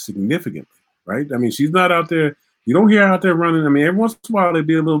dialed back significantly. Right? I mean, she's not out there. You don't hear her out there running. I mean, every once in a while, they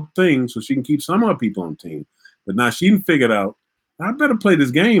do a little thing so she can keep some other people on the team. But now she figured out, I better play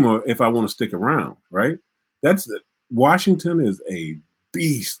this game or if I want to stick around, right? Washington is a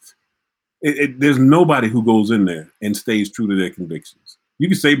beast. There's nobody who goes in there and stays true to their convictions. You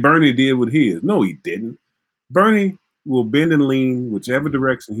can say Bernie did what he is. No, he didn't. Bernie will bend and lean whichever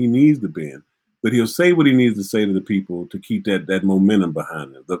direction he needs to bend. But he'll say what he needs to say to the people to keep that momentum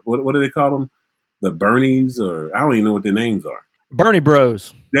behind him. What do they call them? The Bernies, or I don't even know what their names are. Bernie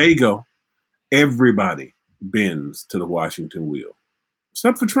Bros. There you go. Everybody bends to the Washington wheel,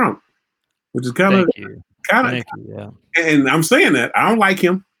 except for Trump, which is kind of. Yeah. And I'm saying that I don't like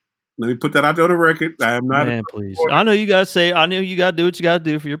him. Let me put that out there on the record. I am not. Man, please. I know you got to say. I know you got to do what you got to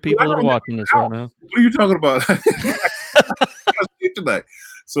do for your people that are watching this right now. What are you talking about? Tonight.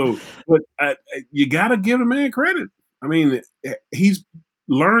 So, but you got to give the man credit. I mean, he's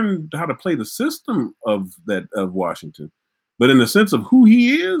learned how to play the system of Washington, but in the sense of who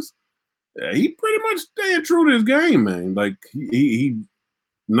he is, he pretty much staying true to his game, man. Like he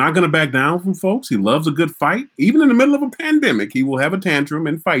not going to back down from folks. He loves a good fight. Even in the middle of a pandemic, he will have a tantrum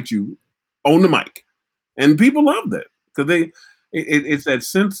and fight you on the mic, and people love that because it's that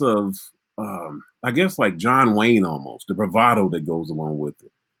sense of I guess like John Wayne almost, the bravado that goes along with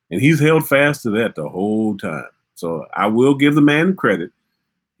it. And he's held fast to that the whole time. So I will give the man credit.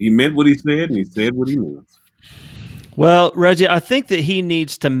 He meant what he said, and he said what he means. Well, Reggie, I think that he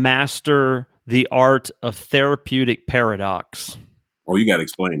needs to master the art of therapeutic paradox. Oh, you got to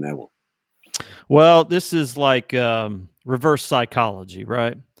explain that one. Well, this is like reverse psychology,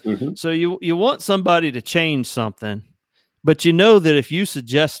 right? Mm-hmm. So you want somebody to change something, but you know that if you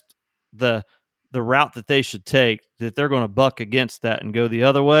suggest the route that they should take, that they're going to buck against that and go the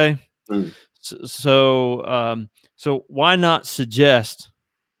other way. Mm. So why not suggest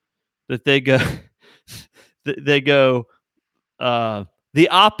that they go the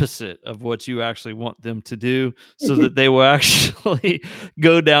opposite of what you actually want them to do, so that they will actually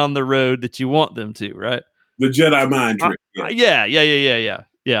go down the road that you want them to, right? The Jedi mind trick. Yeah.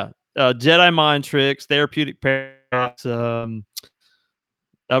 Jedi mind tricks, therapeutic paradox,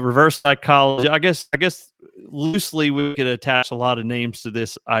 reverse psychology. I guess loosely we could attach a lot of names to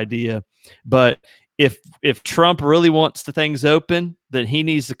this idea, but if Trump really wants the things open, then he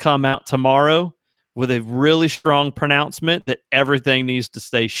needs to come out tomorrow with a really strong pronouncement that everything needs to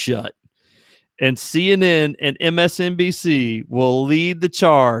stay shut. And CNN and MSNBC will lead the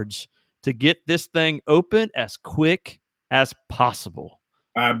charge to get this thing open as quick as possible.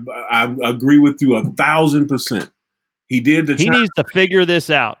 I agree with you 1,000%. He needs to figure this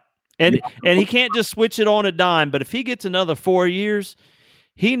out. And he can't just switch it on a dime. But if he gets another 4 years,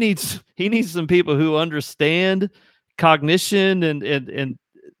 he needs some people who understand cognition and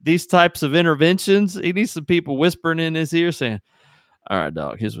these types of interventions. He needs some people whispering in his ear saying, "All right,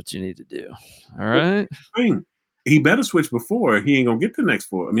 dog, here's what you need to do." All right. He better switch before he ain't gonna get the next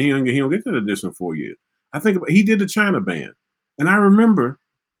 4. I mean, he don't get the additional 4 years. I think he did the China ban, and I remember,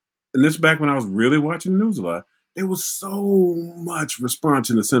 and this back when I was really watching the news a lot. There was so much response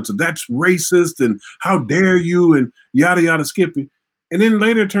in the sense of that's racist and how dare you and yada yada Skippy, and then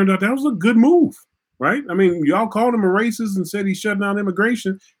later it turned out that was a good move. Right? I mean, y'all called him a racist and said he shut down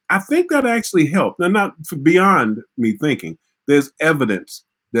immigration. I think that actually helped. Now, not beyond me thinking. There's evidence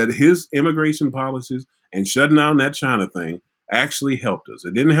that his immigration policies and shutting down that China thing actually helped us.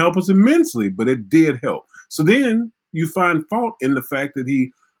 It didn't help us immensely, but it did help. So then you find fault in the fact that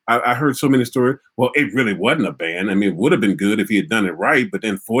I heard so many stories. Well, it really wasn't a ban. I mean, it would have been good if he had done it right, but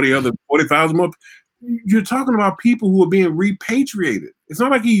then 40,000 more. You're talking about people who are being repatriated. It's not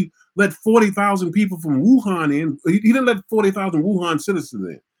like he let 40,000 people from Wuhan in. He didn't let 40,000 Wuhan citizens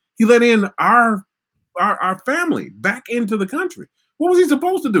in. He let in our family back into the country. What was he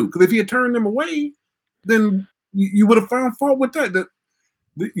supposed to do? Because if he had turned them away, then you would have found fault with that.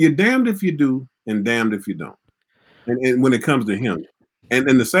 You're damned if you do and damned if you don't. And when it comes to him. And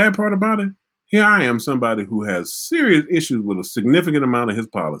the sad part about it, here I am, somebody who has serious issues with a significant amount of his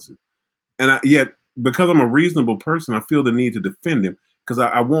policies. And yet, because I'm a reasonable person, I feel the need to defend him. Because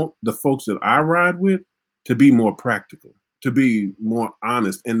I want the folks that I ride with to be more practical, to be more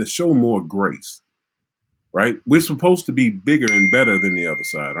honest, and to show more grace, right? We're supposed to be bigger and better than the other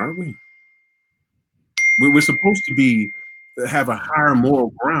side, aren't we? We're supposed to have a higher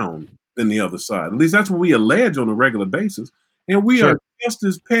moral ground than the other side. At least that's what we allege on a regular basis. And we are just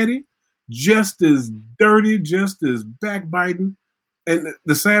as petty, just as dirty, just as backbiting. And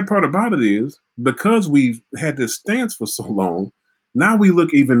the sad part about it is, because we've had this stance for so long, now we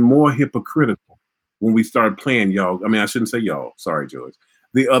look even more hypocritical when we start playing y'all. I mean, I shouldn't say y'all. Sorry, George.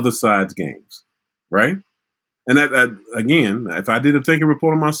 The other side's games, right? And that again, if I did a take a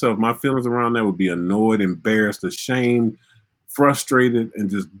report on myself, my feelings around that would be annoyed, embarrassed, ashamed, frustrated, and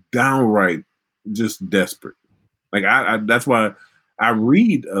just downright just desperate. Like that's why I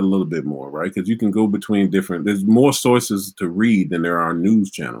read a little bit more, right? Because you can go between there's more sources to read than there are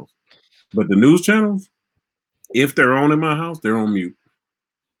news channels. But the news channels, if they're on in my house, they're on mute.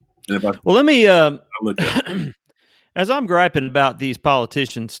 And let me, as I'm griping about these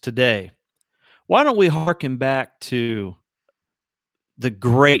politicians today, why don't we hearken back to the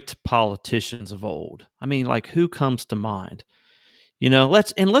great politicians of old? I mean, like, who comes to mind? You know,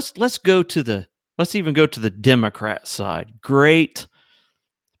 let's even go to the Democrat side. Great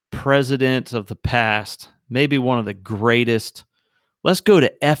president of the past, maybe one of the greatest. Let's go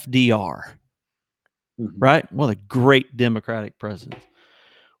to FDR. Right? One of the great Democratic presidents.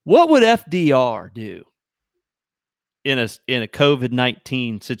 What would FDR do in a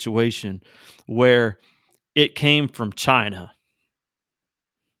COVID-19 situation where it came from China?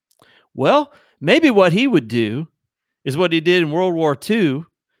 Well, maybe what he would do is what he did in World War II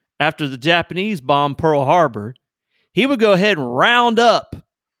after the Japanese bombed Pearl Harbor. He would go ahead and round up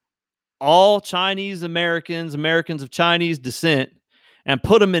all Chinese Americans of Chinese descent and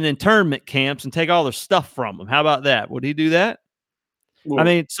put them in internment camps and take all their stuff from them. How about that? Would he do that? Well, I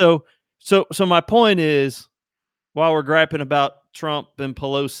mean, so my point is, while we're griping about Trump and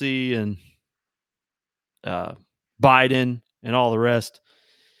Pelosi and Biden and all the rest,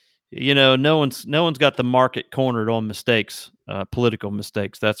 no one's got the market cornered on mistakes, political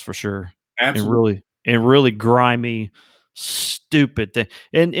mistakes. That's for sure. absolutely. And really grimy, stupid thing.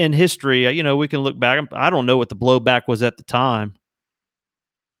 In history, we can look back. I don't know what the blowback was at the time.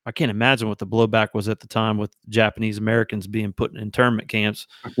 I can't imagine what the blowback was at the time with Japanese Americans being put in internment camps.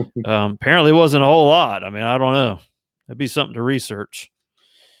 Apparently, it wasn't a whole lot. I mean, I don't know. That'd be something to research.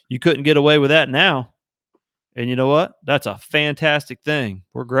 You couldn't get away with that now. And you know what? That's a fantastic thing.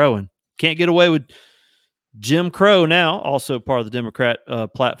 We're growing. Can't get away with Jim Crow now, also part of the Democrat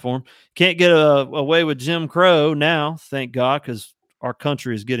platform. Can't get away with Jim Crow now, thank God, because our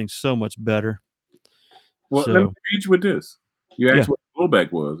country is getting so much better. Well, let me reach with this. You asked what the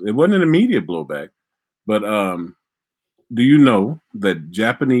blowback was. It wasn't an immediate blowback, but do you know that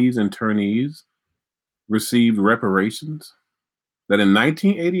Japanese internees received reparations? That in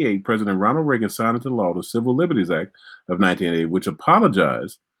 1988, President Ronald Reagan signed into law the Civil Liberties Act of 1988, which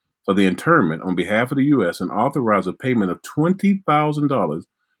apologized for the internment on behalf of the U.S. and authorized a payment of $20,000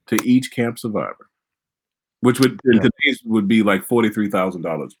 to each camp survivor, which in today's would be like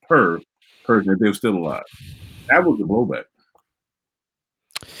 $43,000 per person if they were still alive. That was the blowback.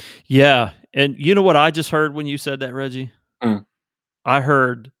 Yeah. And you know what I just heard when you said that, Reggie? Mm. I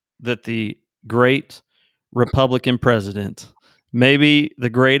heard that the great Republican president, maybe the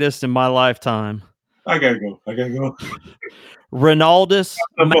greatest in my lifetime. I gotta go. Ronaldus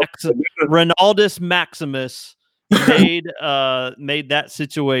Maximus made that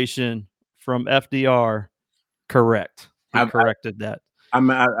situation from FDR correct. He corrected that.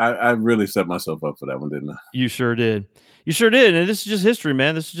 I really set myself up for that one, didn't I? You sure did. And this is just history,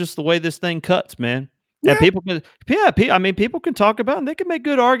 man. This is just the way this thing cuts, man. Yeah. And people can talk about it and they can make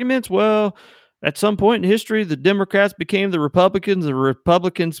good arguments. Well, at some point in history, the Democrats became the Republicans, the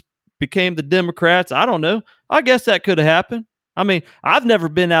Republicans became the Democrats. I don't know. I guess that could have happened. I mean, I've never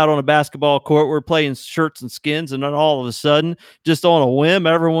been out on a basketball court where we're playing shirts and skins, and then all of a sudden, just on a whim,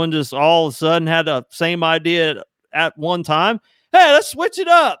 everyone just all of a sudden had the same idea at one time. Hey, let's switch it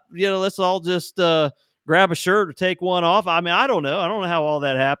up. Let's all just grab a shirt or take one off. I mean, I don't know. I don't know how all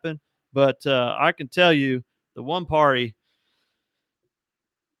that happened, but I can tell you the one party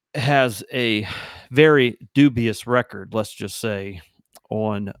has a very dubious record, let's just say,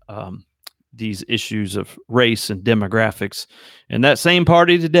 on these issues of race and demographics. And that same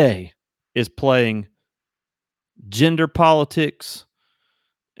party today is playing gender politics,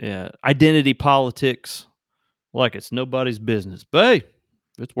 identity politics, like it's nobody's business. But hey,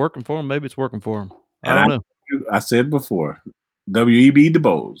 if it's working for them, maybe it's working for them. I don't know. I said before, W.E.B. Du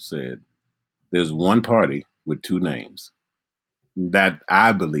Bois said, there's one party with two names. That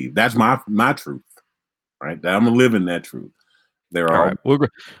I believe. That's my truth, right? I'm gonna live in that truth. All right.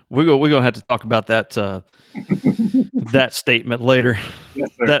 We're gonna have to talk about that that statement later. Yes,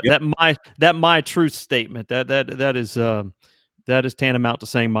 sir. That my truth statement. That is tantamount to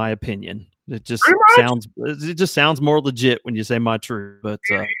saying my opinion. It just sounds more legit when you say my truth. But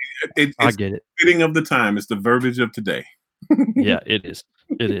I get it. Fitting of the time. It's the verbiage of today. Yeah, it is.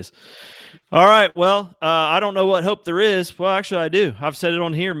 It is. All right. Well, I don't know what hope there is. Well, actually, I do. I've said it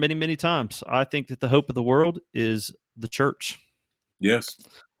on here many, many times. I think that the hope of the world is the church. Yes.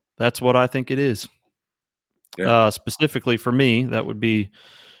 That's what I think it is. Yeah. Specifically for me, that would be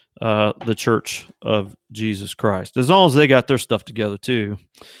the Church of Jesus Christ. As long as they got their stuff together too,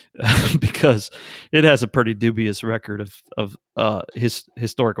 because it has a pretty dubious record of his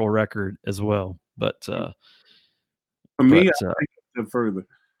historical record as well. But for me, I take it further,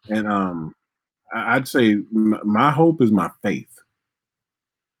 and I'd say my hope is my faith.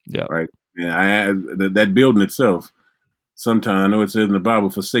 Yeah. Right. And that building itself. Sometimes I know it says in the Bible,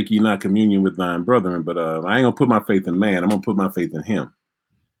 "Forsake ye not communion with thine brethren," but I ain't gonna put my faith in man. I'm gonna put my faith in Him,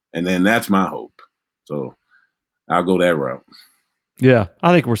 and then that's my hope. So I'll go that route. Yeah,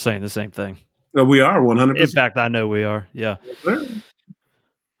 I think we're saying the same thing. We are 100%. In fact, I know we are. Yeah. Yes,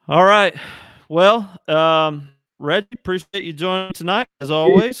 all right. Well, Reggie, appreciate you joining tonight as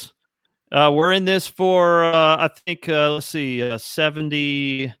always. We're in this for I think let's see,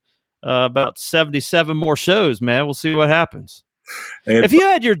 70. About 77 more shows, man. We'll see what happens. If you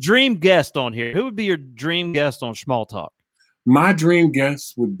had your dream guest on here, who would be your dream guest on Schmall Talk? My dream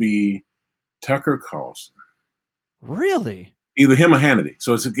guest would be Tucker Carlson. Really? Either him or Hannity.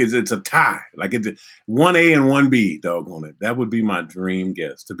 So it's a tie. Like it's 1A and 1B, doggone it. That would be my dream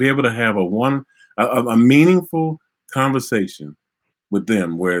guest. To be able to have a meaningful conversation with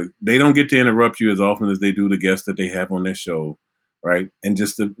them, where they don't get to interrupt you as often as they do the guests that they have on their show, right? And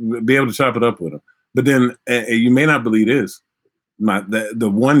just to be able to chop it up with them. But then you may not believe this. The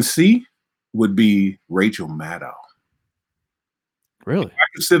 1C would be Rachel Maddow. Really? I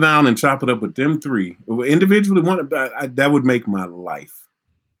could sit down and chop it up with them three individually. That would make my life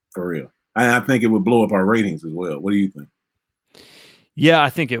for real. I think it would blow up our ratings as well. What do you think? Yeah, I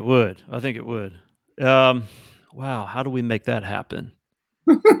think it would. Wow, how do we make that happen?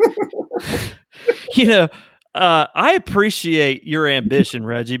 I appreciate your ambition,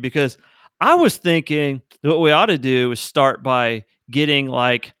 Reggie, because I was thinking what we ought to do is start by getting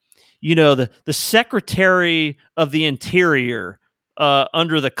the Secretary of the Interior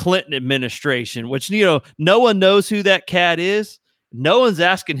under the Clinton administration, which, no one knows who that cat is. No one's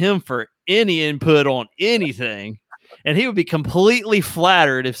asking him for any input on anything. And he would be completely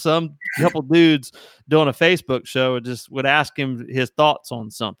flattered if some couple dudes doing a Facebook show would ask him his thoughts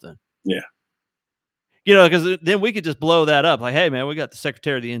on something. Yeah. Because then we could just blow that up. Like, hey, man, we got the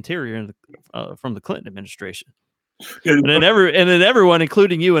Secretary of the Interior from the Clinton administration. And then everyone,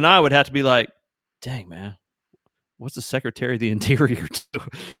 including you and I, would have to be like, dang, man, what's the Secretary of the Interior do?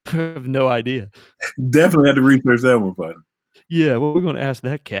 I have no idea. Definitely had to research that one, buddy. Yeah, what are we going to ask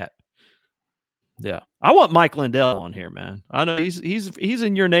that cat? Yeah, I want Mike Lindell on here, man. I know he's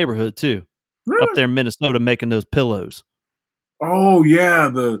in your neighborhood too, really? Up there in Minnesota, making those pillows. Oh yeah,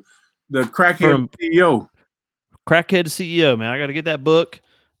 the crackhead CEO. Crackhead CEO, man. I got to get that book.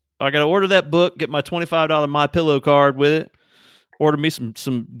 I got to order that book. Get my $25 MyPillow card with it. Order me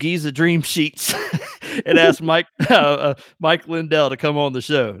some Giza Dream sheets, and ask Mike Lindell to come on the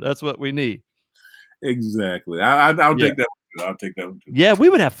show. That's what we need. Exactly. I'll take that. I'll take that one too. Yeah, we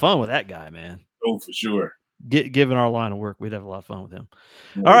would have fun with that guy, man. Oh, for sure. Given our line of work, we'd have a lot of fun with him.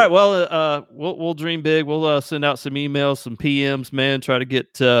 Yeah. All right, well, we'll dream big. We'll send out some emails, some PMs, man. Try to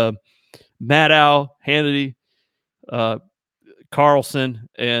get Maddow, Hannity, Carlson,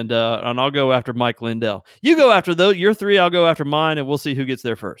 and I'll go after Mike Lindell. You go after your three. I'll go after mine, and we'll see who gets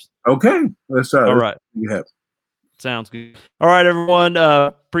there first. Okay, let's try. All right. Yeah. Sounds good. All right, everyone.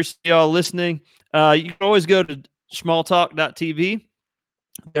 Appreciate y'all listening. You can always go to schmaltalk.tv.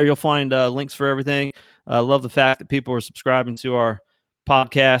 There you'll find links for everything. I love the fact that people are subscribing to our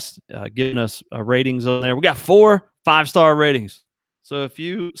podcast, giving us ratings on there. We got 4 5-star ratings. So if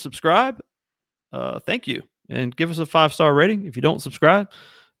you subscribe, thank you. And give us a 5-star rating. If you don't subscribe,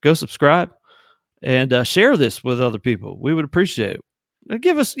 go subscribe and share this with other people. We would appreciate it.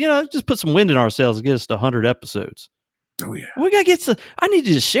 Give us, just put some wind in our sails and get us to 100 episodes. Oh yeah. We gotta get some. I need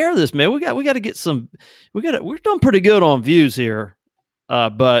you to share this, man. We got to get some. We're doing pretty good on views here,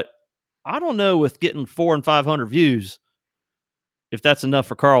 but I don't know with getting 400 and 500 views if that's enough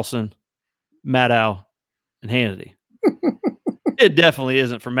for Carlson, Maddow, and Hannity. It definitely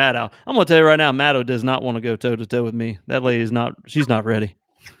isn't for Maddow. I'm gonna tell you right now, Maddow does not want to go toe to toe with me. That lady is not. She's not ready.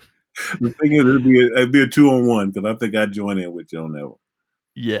 The thing is, it'd be a 2-on-1 because I think I'd join in with you on that one.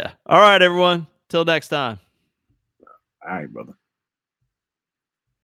 Yeah. All right, everyone. Till next time. All right, brother.